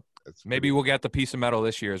maybe we'll get the piece of metal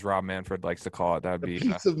this year, as Rob Manfred likes to call it. That'd be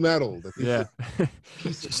piece of metal.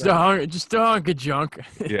 Just a hunk of junk.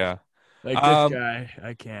 Yeah. Like this guy,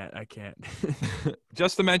 I can't.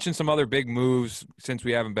 Just to mention some other big moves, since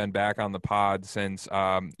we haven't been back on the pod since,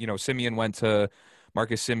 Marcus Semien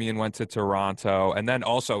went to Toronto, and then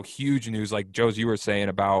also huge news, like Joe's, you were saying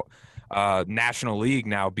about National League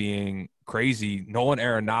now being crazy. Nolan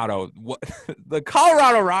Arenado, the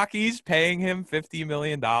Colorado Rockies paying him $50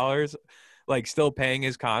 million, like still paying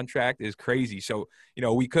his contract, is crazy. So, you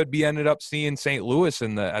know, we could be ended up seeing St. Louis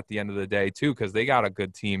at the end of the day too, because they got a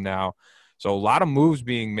good team now. So a lot of moves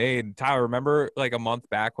being made. Tyler, remember like a month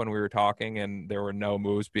back when we were talking and there were no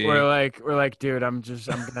moves being. We're like, dude, I'm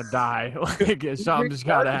gonna die. Like something just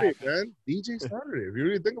gotta happen. Man. DJ started it. If you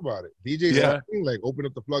really think about it, DJ started, like open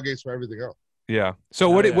up the floodgates for everything else. Yeah. So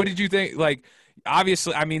what did you think? Like,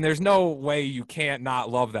 obviously, I mean, there's no way you can't not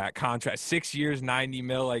love that contract. 6 years, $90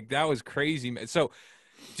 million. Like that was crazy. So,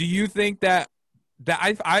 do you think that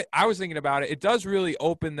I was thinking about it? It does really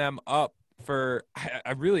open them up for.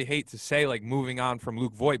 I really hate to say like moving on from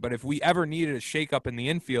Luke Voigt, but if we ever needed a shakeup in the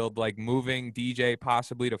infield, like moving DJ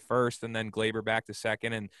possibly to first and then Gleyber back to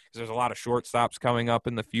second, and because there's a lot of shortstops coming up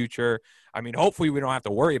in the future. I mean, hopefully we don't have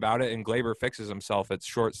to worry about it, and Gleyber fixes himself at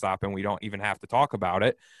shortstop, and we don't even have to talk about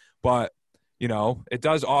it. But you know, it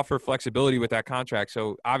does offer flexibility with that contract.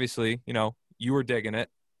 So obviously, you know, you were digging it.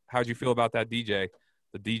 How'd you feel about that the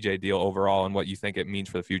DJ deal overall, and what you think it means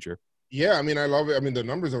for the future? Yeah, I mean, I love it. I mean, the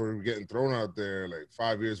numbers that were getting thrown out there, like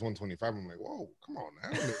 5 years, 125. I'm like, whoa, come on,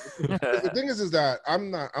 man. The thing is that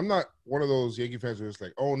I'm not one of those Yankee fans who's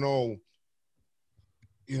like, oh no,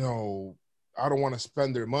 you know, I don't want to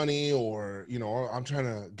spend their money, or you know, I'm trying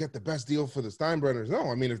to get the best deal for the Steinbrenners.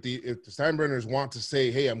 No, I mean, if the Steinbrenners want to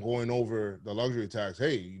say, hey, I'm going over the luxury tax,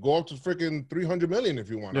 hey, you go up to freaking $300 million if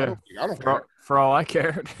you want. Yeah. I don't care. For all I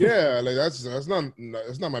cared. Yeah, like that's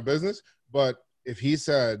not my business. But if he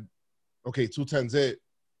said, okay, 210's it,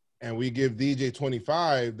 and we give DJ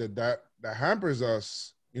 25, that hampers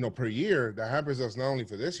us, you know, per year. That hampers us not only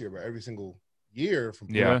for this year, but every single year from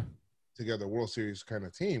putting together a World Series kind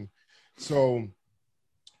of team. So,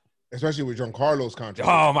 especially with Giancarlo's contract.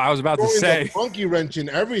 Oh, I was about to say. Monkey wrench in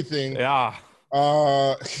everything. Yeah.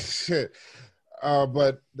 Shit.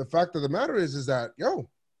 But the fact of the matter is that,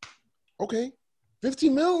 okay,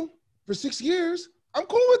 $15 million for 6 years. I'm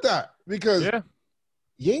cool with that because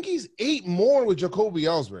Yankees ate more with Jacoby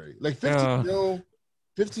Ellsbury. Like $15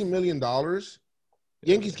 million.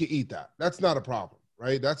 Yankees can eat that. That's not a problem,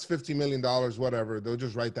 right? That's $50 million, whatever. They'll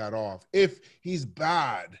just write that off. If he's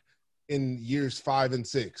bad in years 5 and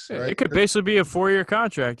 6, right? It could basically be a 4-year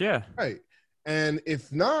contract, Right. And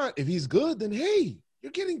if not, if he's good, then hey,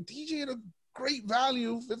 you're getting DJ at a great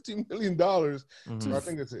value, $15 million. So I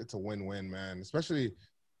think it's a win-win, man. Especially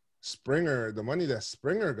Springer, the money that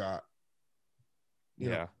Springer got, you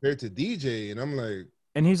know, compared to DJ, and I'm like,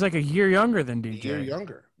 and he's like a year younger than DJ. A year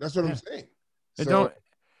younger. That's what I'm saying.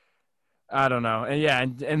 I don't know.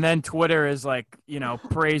 And and then Twitter is like, you know,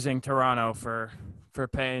 praising Toronto for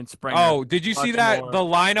paying Springer. Oh, did you see that more. the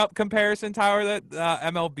lineup comparison, Tyler, that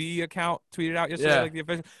MLB account tweeted out yesterday? Yeah. Like the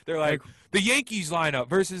official, they're like the Yankees lineup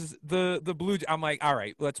versus the Blue Jays. I'm like, all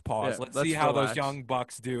right, let's pause. Yeah, let's let's see how relax. those young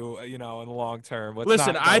bucks do, you know, in the long term.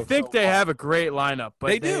 Listen, I think they have a great lineup, but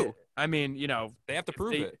they do. I mean, you know, they have to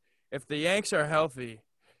prove it. If the Yanks are healthy,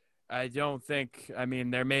 I don't think. I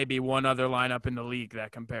mean, there may be one other lineup in the league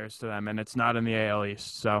that compares to them, and it's not in the AL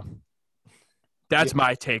East. So that's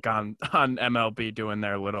my take on MLB doing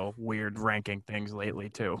their little weird ranking things lately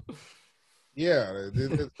too. Yeah,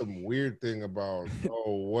 there's some weird thing about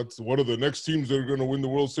what are the next teams that are going to win the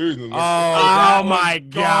World Series? Oh my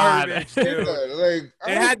God! Dude. Like,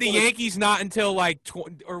 they had the Yankees not until like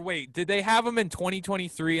did they have them in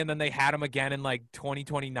 2023 and then they had them again in like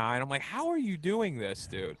 2029? I'm like, how are you doing this,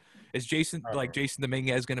 dude? Is Jason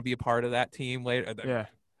Dominguez going to be a part of that team later? Yeah.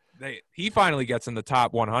 He finally gets in the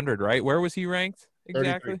top 100, right? Where was he ranked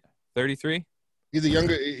exactly? 33. He's the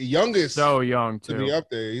youngest. So young too. To be up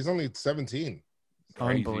there. He's only 17.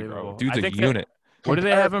 Crazy, unbelievable. Bro. Dude's a unit. What do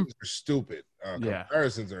they have him? Are stupid.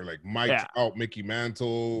 Comparisons are like Mike Trout, Mickey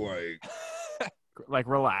Mantle, like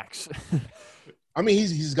relax. I mean,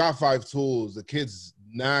 he's got 5 tools. The kid's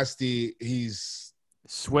nasty. He's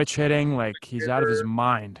switch hitting, like he's out of his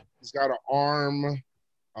mind. He's got an arm.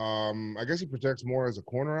 I guess he projects more as a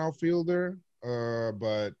corner outfielder,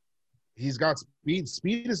 but he's got speed.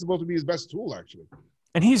 Speed is supposed to be his best tool, actually.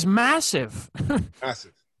 And he's massive.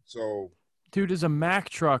 Massive. So, dude is a Mack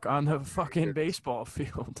truck on the fucking baseball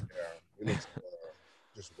field. Yeah, it looks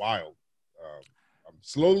just wild. I'm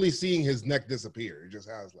slowly seeing his neck disappear. He just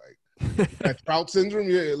has like that Trout syndrome.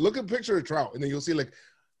 Yeah, look at a picture of Trout, and then you'll see like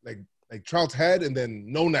Trout's head, and then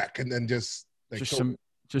no neck, and then just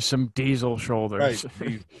some diesel shoulders. Right,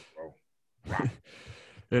 diesel, bro.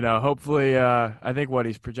 You know, hopefully, I think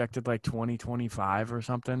he's projected like 2025 or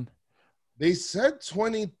something. They said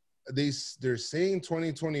they're saying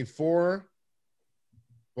 2024,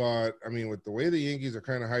 but I mean, with the way the Yankees are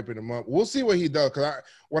kind of hyping him up, we'll see what he does. Because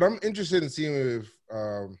what I'm interested in seeing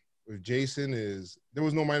with Jason is there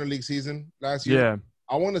was no minor league season last year. Yeah,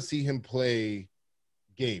 I want to see him play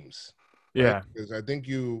games. Yeah, right? Because I think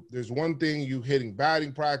there's one thing you hitting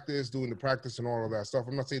batting practice, doing the practice and all of that stuff.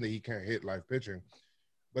 I'm not saying that he can't hit live pitching,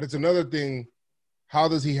 but it's another thing. How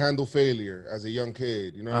does he handle failure as a young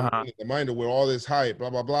kid? You know, what I mean? The mind with all this hype, blah,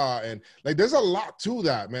 blah, blah. And like, there's a lot to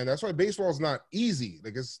that, man. That's why baseball is not easy.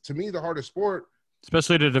 Like, it's to me the hardest sport.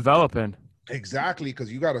 Especially to develop in. Exactly. Cause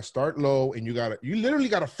you got to start low and you literally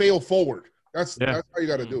got to fail forward. That's how you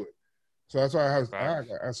got to do it. So that's why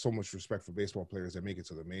I have so much respect for baseball players that make it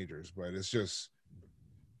to the majors, but it's just,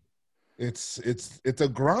 it's a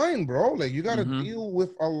grind, bro. Like you got to deal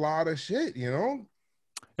with a lot of shit, you know?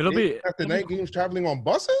 It'll be after night games traveling on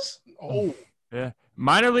buses. Oh, yeah.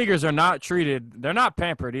 Minor leaguers are not treated. They're not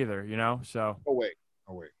pampered either, you know. So. Oh wait.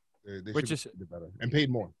 They which should is be better and paid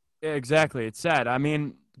more. Yeah, exactly. It's sad. I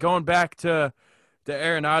mean, going back to the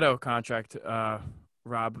Arenado contract,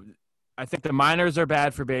 Rob, I think the minors are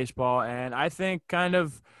bad for baseball, and I think kind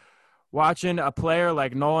of watching a player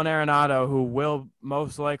like Nolan Arenado, who will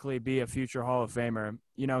most likely be a future Hall of Famer,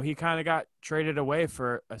 you know, he kind of got traded away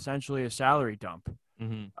for essentially a salary dump.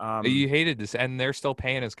 Mm-hmm. You hated this, and they're still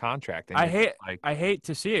paying his contract. And I hate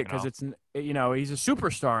to see it because it's, you know, he's a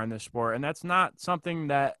superstar in this sport, and that's not something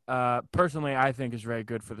that personally I think is very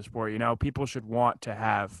good for the sport. You know, people should want to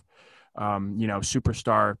have, you know,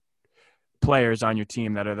 superstar players on your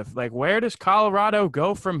team that are like, where does Colorado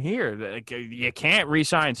go from here? Like, you can't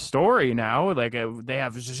re-sign Story now. Like they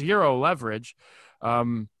have zero leverage.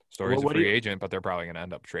 Story's a free agent, but they're probably going to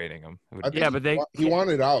end up trading him. But he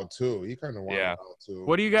wanted out too. He kind of wanted out too.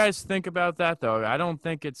 What do you guys think about that, though? I don't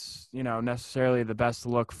think it's, you know, necessarily the best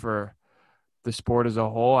look for the sport as a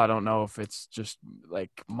whole. I don't know if it's just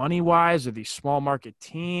like money-wise or these small market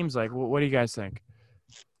teams. Like, what do you guys think?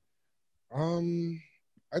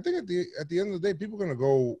 I think at the end of the day, people are going to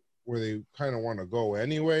go where they kind of want to go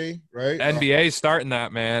anyway, right? NBA's starting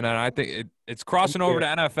that, man, and I think it's crossing over to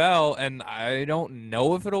NFL, and I don't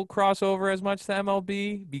know if it'll cross over as much to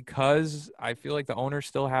MLB because I feel like the owners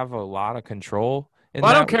still have a lot of control.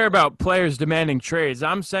 I don't care about players demanding trades.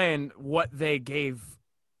 I'm saying what they gave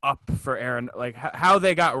up for Aaron, like how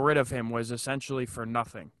they got rid of him was essentially for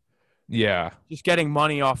nothing. Yeah. Just getting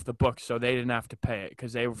money off the books so they didn't have to pay it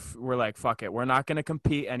because they were like, fuck it. We're not going to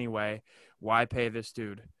compete anyway. Why pay this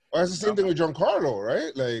dude? Well, that's the same thing with Giancarlo,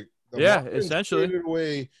 right? Like the Yeah, Marlins essentially. traded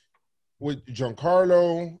away with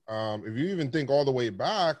Giancarlo. If you even think all the way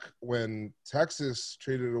back when Texas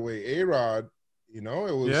traded away A-Rod, it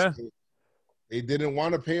was they didn't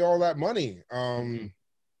want to pay all that money.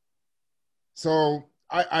 So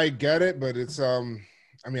I get it, but it's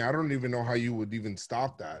I don't even know how you would even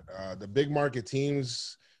stop that. The big market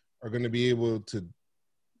teams are going to be able to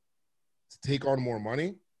take on more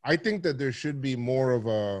money. I think that there should be more of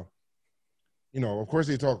a, of course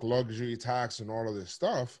they talk luxury tax and all of this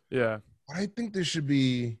stuff. Yeah. But I think there should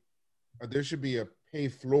be a pay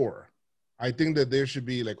floor. I think that there should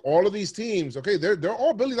be like all of these teams. Okay, they're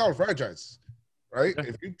all billion-dollar franchises, right? Yeah.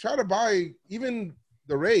 If you try to buy even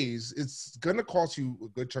the Rays, it's gonna cost you a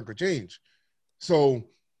good chunk of change. So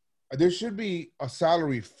there should be a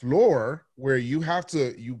salary floor where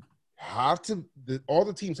all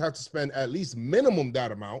the teams have to spend at least minimum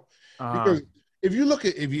that amount. Because if you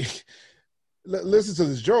listen to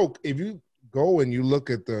this joke, if you go and you look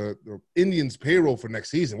at the Indians payroll for next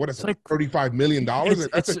season, what is it, like $35 million?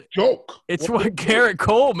 That's a joke. It's what Garrett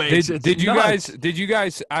Cole makes. Did you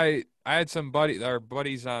guys I had some buddies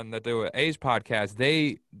on that do an A's podcast.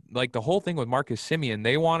 They like the whole thing with Marcus Semien.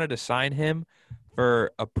 They wanted to sign him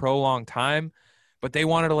for a prolonged time, but they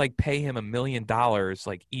wanted to like pay him $1 million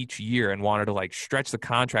like each year and wanted to like stretch the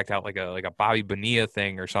contract out like a Bobby Bonilla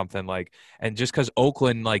thing or something like. And just because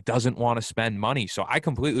Oakland like doesn't want to spend money, so I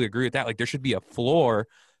completely agree with that. Like there should be a floor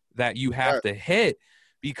that you have to hit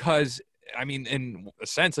because. I mean, in a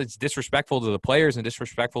sense, it's disrespectful to the players and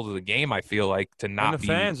disrespectful to the game. I feel like to not and the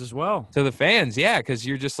fans as well. To the fans, yeah, because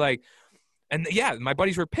you're just like, and yeah, my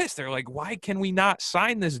buddies were pissed. They're like, "Why can we not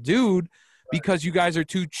sign this dude? Because you guys are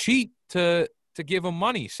too cheap to give him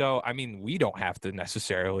money." So, I mean, we don't have to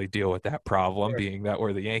necessarily deal with that problem, being that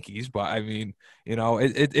we're the Yankees. But I mean,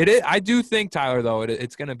 it I do think, Tyler, though,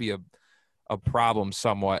 it's going to be a problem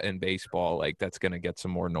somewhat in baseball, like that's going to get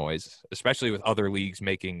some more noise, especially with other leagues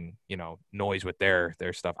making, noise with their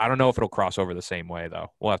stuff. I don't know if it'll cross over the same way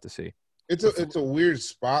though. We'll have to see. It's a weird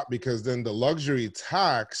spot because then the luxury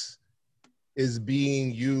tax is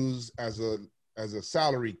being used as a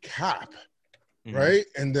salary cap, right?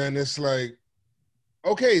 And then it's like,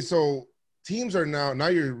 okay, so teams are now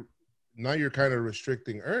you're kind of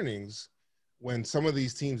restricting earnings when some of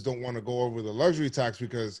these teams don't want to go over the luxury tax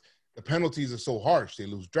because the penalties are so harsh. They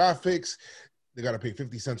lose draft picks. They got to pay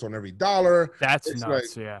 50 cents on every dollar. That's it's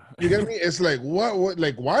nuts, like, yeah. You get me? It's like, what,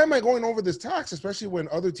 like, why am I going over this tax, especially when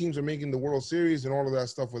other teams are making the World Series and all of that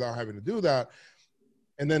stuff without having to do that?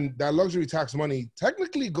 And then that luxury tax money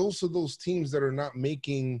technically goes to those teams that are not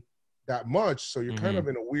making that much. So you're kind of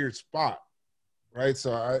in a weird spot, right?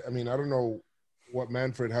 So, I mean, I don't know what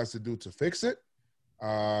Manfred has to do to fix it,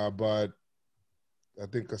 but I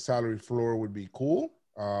think a salary floor would be cool.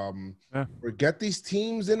 Or get these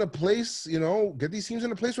teams in a place, get these teams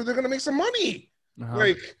in a place where they're going to make some money.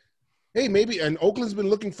 Like, hey, maybe, and Oakland's been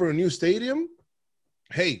looking for a new stadium.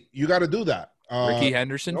 Hey, you got to do that. Ricky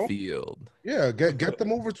Henderson Field. Yeah, get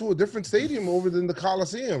them over to a different stadium over than the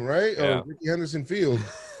Coliseum, right? Yeah. Or Ricky Henderson Field.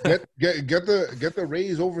 Get the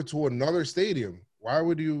Rays over to another stadium. Why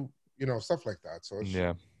would you, stuff like that? So it's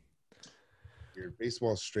weird.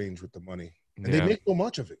 Baseball's strange with the money, and they make so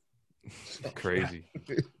much of it. Crazy.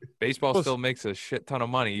 Baseball still makes a shit ton of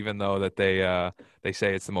money, even though that they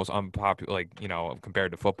say it's the most unpopular, like, compared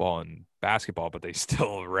to football and basketball, but they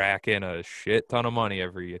still rack in a shit ton of money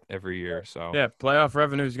every year. So yeah, playoff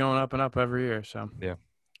revenue is going up and up every year. So yeah, I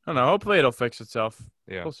don't know. Hopefully it'll fix itself.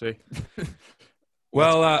 Yeah, we'll see.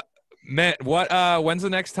 Well, Matt, when's the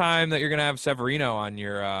next time that you're gonna have Severino on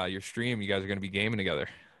your stream? You guys are gonna be gaming together.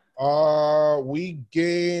 We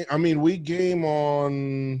game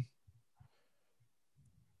on.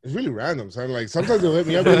 It's really random. So like sometimes they'll hit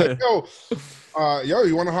me up and like, yo,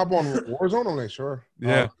 you want to hop on Warzone? I'm like, sure.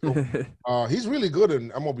 Yeah. He's really good in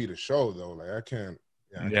MLB The Show though. Like I can't.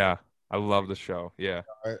 Yeah, I love the show. Yeah.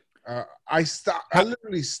 I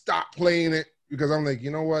literally stopped playing it because I'm like, you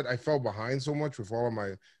know what? I fell behind so much with all of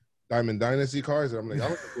my Diamond Dynasty cards that I'm like, I'm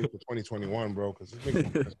gonna play for 2021, bro. Because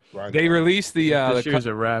they released this year's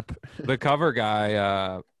a wrap. The cover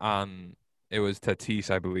guy on. It was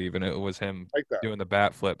Tatis, I believe, and it was him doing the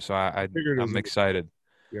bat flip. So I'm excited.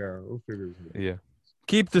 Yeah, we'll figure it out. Yeah.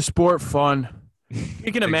 Keep the sport fun.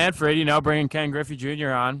 Speaking of Manfred, bringing Ken Griffey Jr.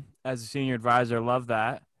 on as a senior advisor, love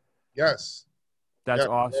that. Yes. That's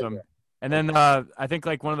awesome. Yeah. And then I think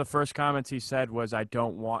like one of the first comments he said was, I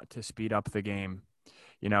don't want to speed up the game.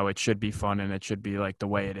 It should be fun and it should be like the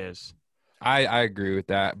way it is. I agree with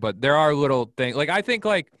that, but there are little things like I think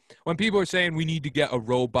like when people are saying we need to get a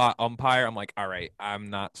robot umpire, I'm like, all right, I'm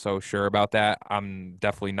not so sure about that. I'm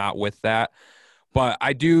definitely not with that, but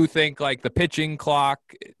I do think like the pitching clock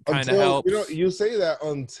kind of helps. You say that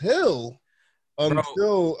until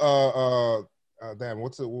damn,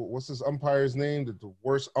 what's this umpire's name? The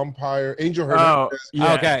worst umpire, Angel Hernandez.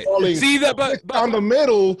 yeah. Okay, Calling see that, but down the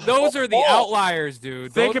middle. those are the outliers,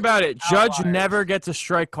 dude. Think Those about are it. the Judge outliers. never gets a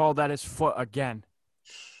strike called at his foot again.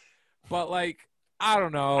 But like, I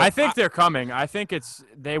don't know. I think they're coming. I think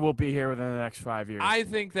they will be here within the next 5 years. I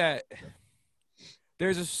think that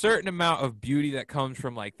there's a certain amount of beauty that comes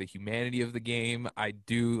from like the humanity of the game. I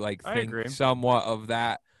do like I think agree. somewhat of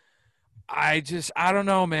that. I don't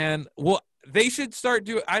know, man. Well, they should start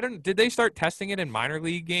did they start testing it in minor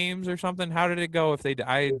league games or something? How did it go if they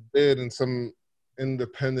did in some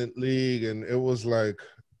independent league, and it was like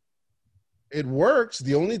it works.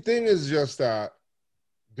 The only thing is just that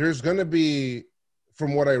there's gonna be,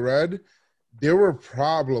 from what I read, there were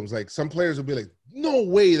problems. Like some players would be like, no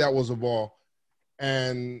way that was a ball.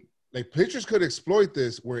 And like pitchers could exploit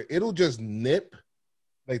this where it'll just nip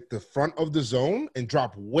like the front of the zone and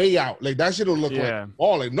drop way out. Like that shit'll look like a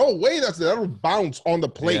ball. Like no way that'll bounce on the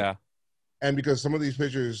plate. Yeah. And because some of these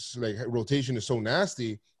pitchers, like rotation is so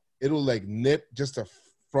nasty, it'll like nip just the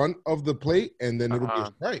front of the plate and then it'll be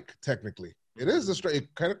a strike. Technically, it is a strike.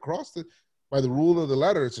 It kind of crossed it by the rule of the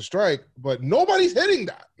letter. It's a strike, but nobody's hitting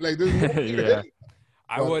that. Like there's nobody hitting that.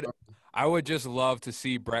 I would just love to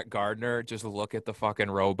see Brett Gardner just look at the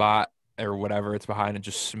fucking robot or whatever it's behind and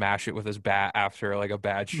just smash it with his bat after like a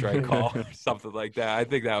bad strike call or something like that. I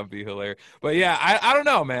think that would be hilarious. But yeah, I don't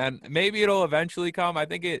know, man. Maybe it'll eventually come. I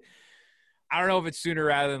don't know if it's sooner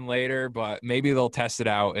rather than later, but maybe they'll test it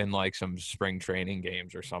out in like some spring training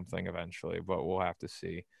games or something eventually, but we'll have to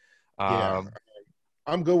see. Yeah.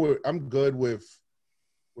 I'm good with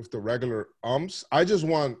the regular umps.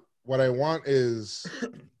 What I want is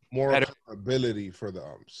more accountability for the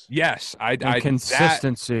umps. Yes,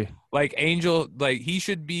 consistency. Like Angel, like he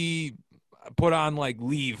should be put on like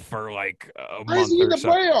leave for like a month. Why is he in the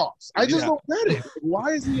playoffs? I just Yeah. don't get it.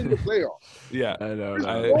 Why is he in the playoffs? Yeah, I know. There's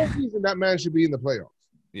no reason that man should be in the playoffs.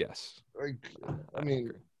 Yes. Like, I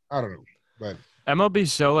mean, I don't know, but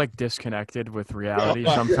MLB's so like disconnected with reality.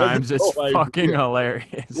 Yeah, Sometimes it's fucking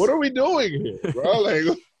hilarious. what are we doing here, bro?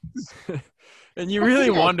 Like, and you really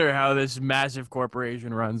wonder how this massive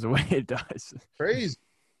corporation runs the way it does. Crazy,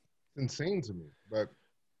 insane to me. But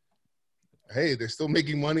hey, they're still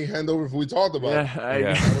making money hand over if we talked about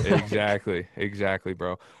it. Exactly,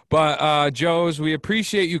 bro. But Joes, we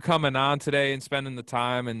appreciate you coming on today and spending the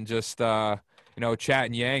time and just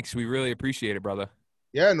chatting Yanks. We really appreciate it, brother.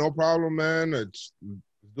 Yeah, no problem, man. Let's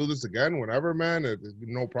do this again whenever, man. It's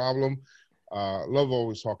no problem. Love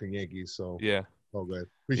always talking Yankees, so yeah, all good.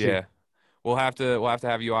 Appreciate it. We'll have to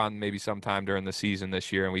have you on maybe sometime during the season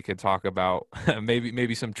this year, and we could talk about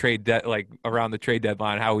maybe some trade like around the trade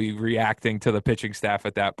deadline, how we reacting to the pitching staff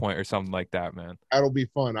at that point or something like that, man. That'll be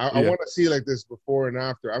fun. I want to see like this before and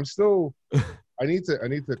after. I'm still. I need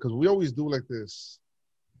to because we always do like this.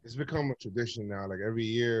 It's become a tradition now. Like every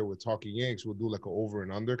year with Talking Yanks, we'll do like an over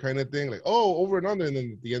and under kind of thing. Like, oh, over and under, and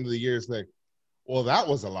then at the end of the year, it's like, well, that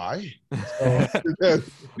was a lie. So,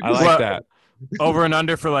 I like that. Over and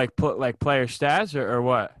under for like player stats or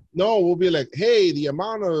what? No, we'll be like, hey, the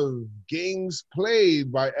amount of games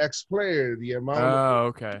played by X player, the amount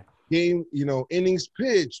of game, innings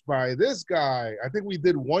pitched by this guy. I think we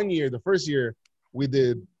did one year. The first year we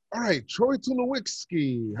did, all right, Troy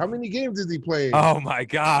Tulowitzki. How many games did he play? Oh my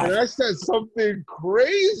God. And I said something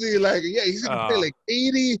crazy. Like, yeah, he's going to play like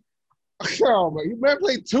 80. Oh, man, he might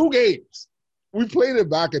play 2 games. We played it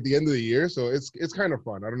back at the end of the year. So it's kind of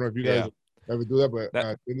fun. I don't know if you guys ever do that, but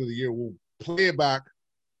at the end of the year, we'll play it back,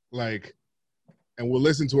 like, and we'll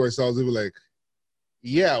listen to ourselves and be like,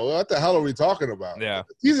 yeah, well, what the hell are we talking about? Yeah.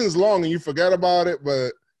 The season's long and you forget about it,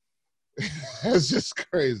 but it's just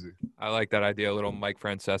crazy. I like that idea. A little Mike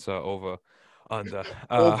Francesa over under.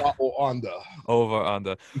 Over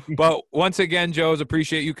under. But once again, Joes,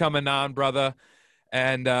 appreciate you coming on, brother.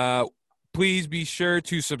 And please be sure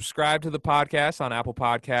to subscribe to the podcast on Apple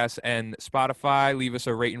Podcasts and Spotify. Leave us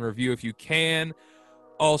a rate and review if you can.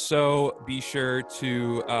 Also, be sure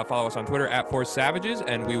to follow us on Twitter @ForceSavages,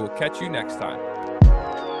 and we will catch you next time.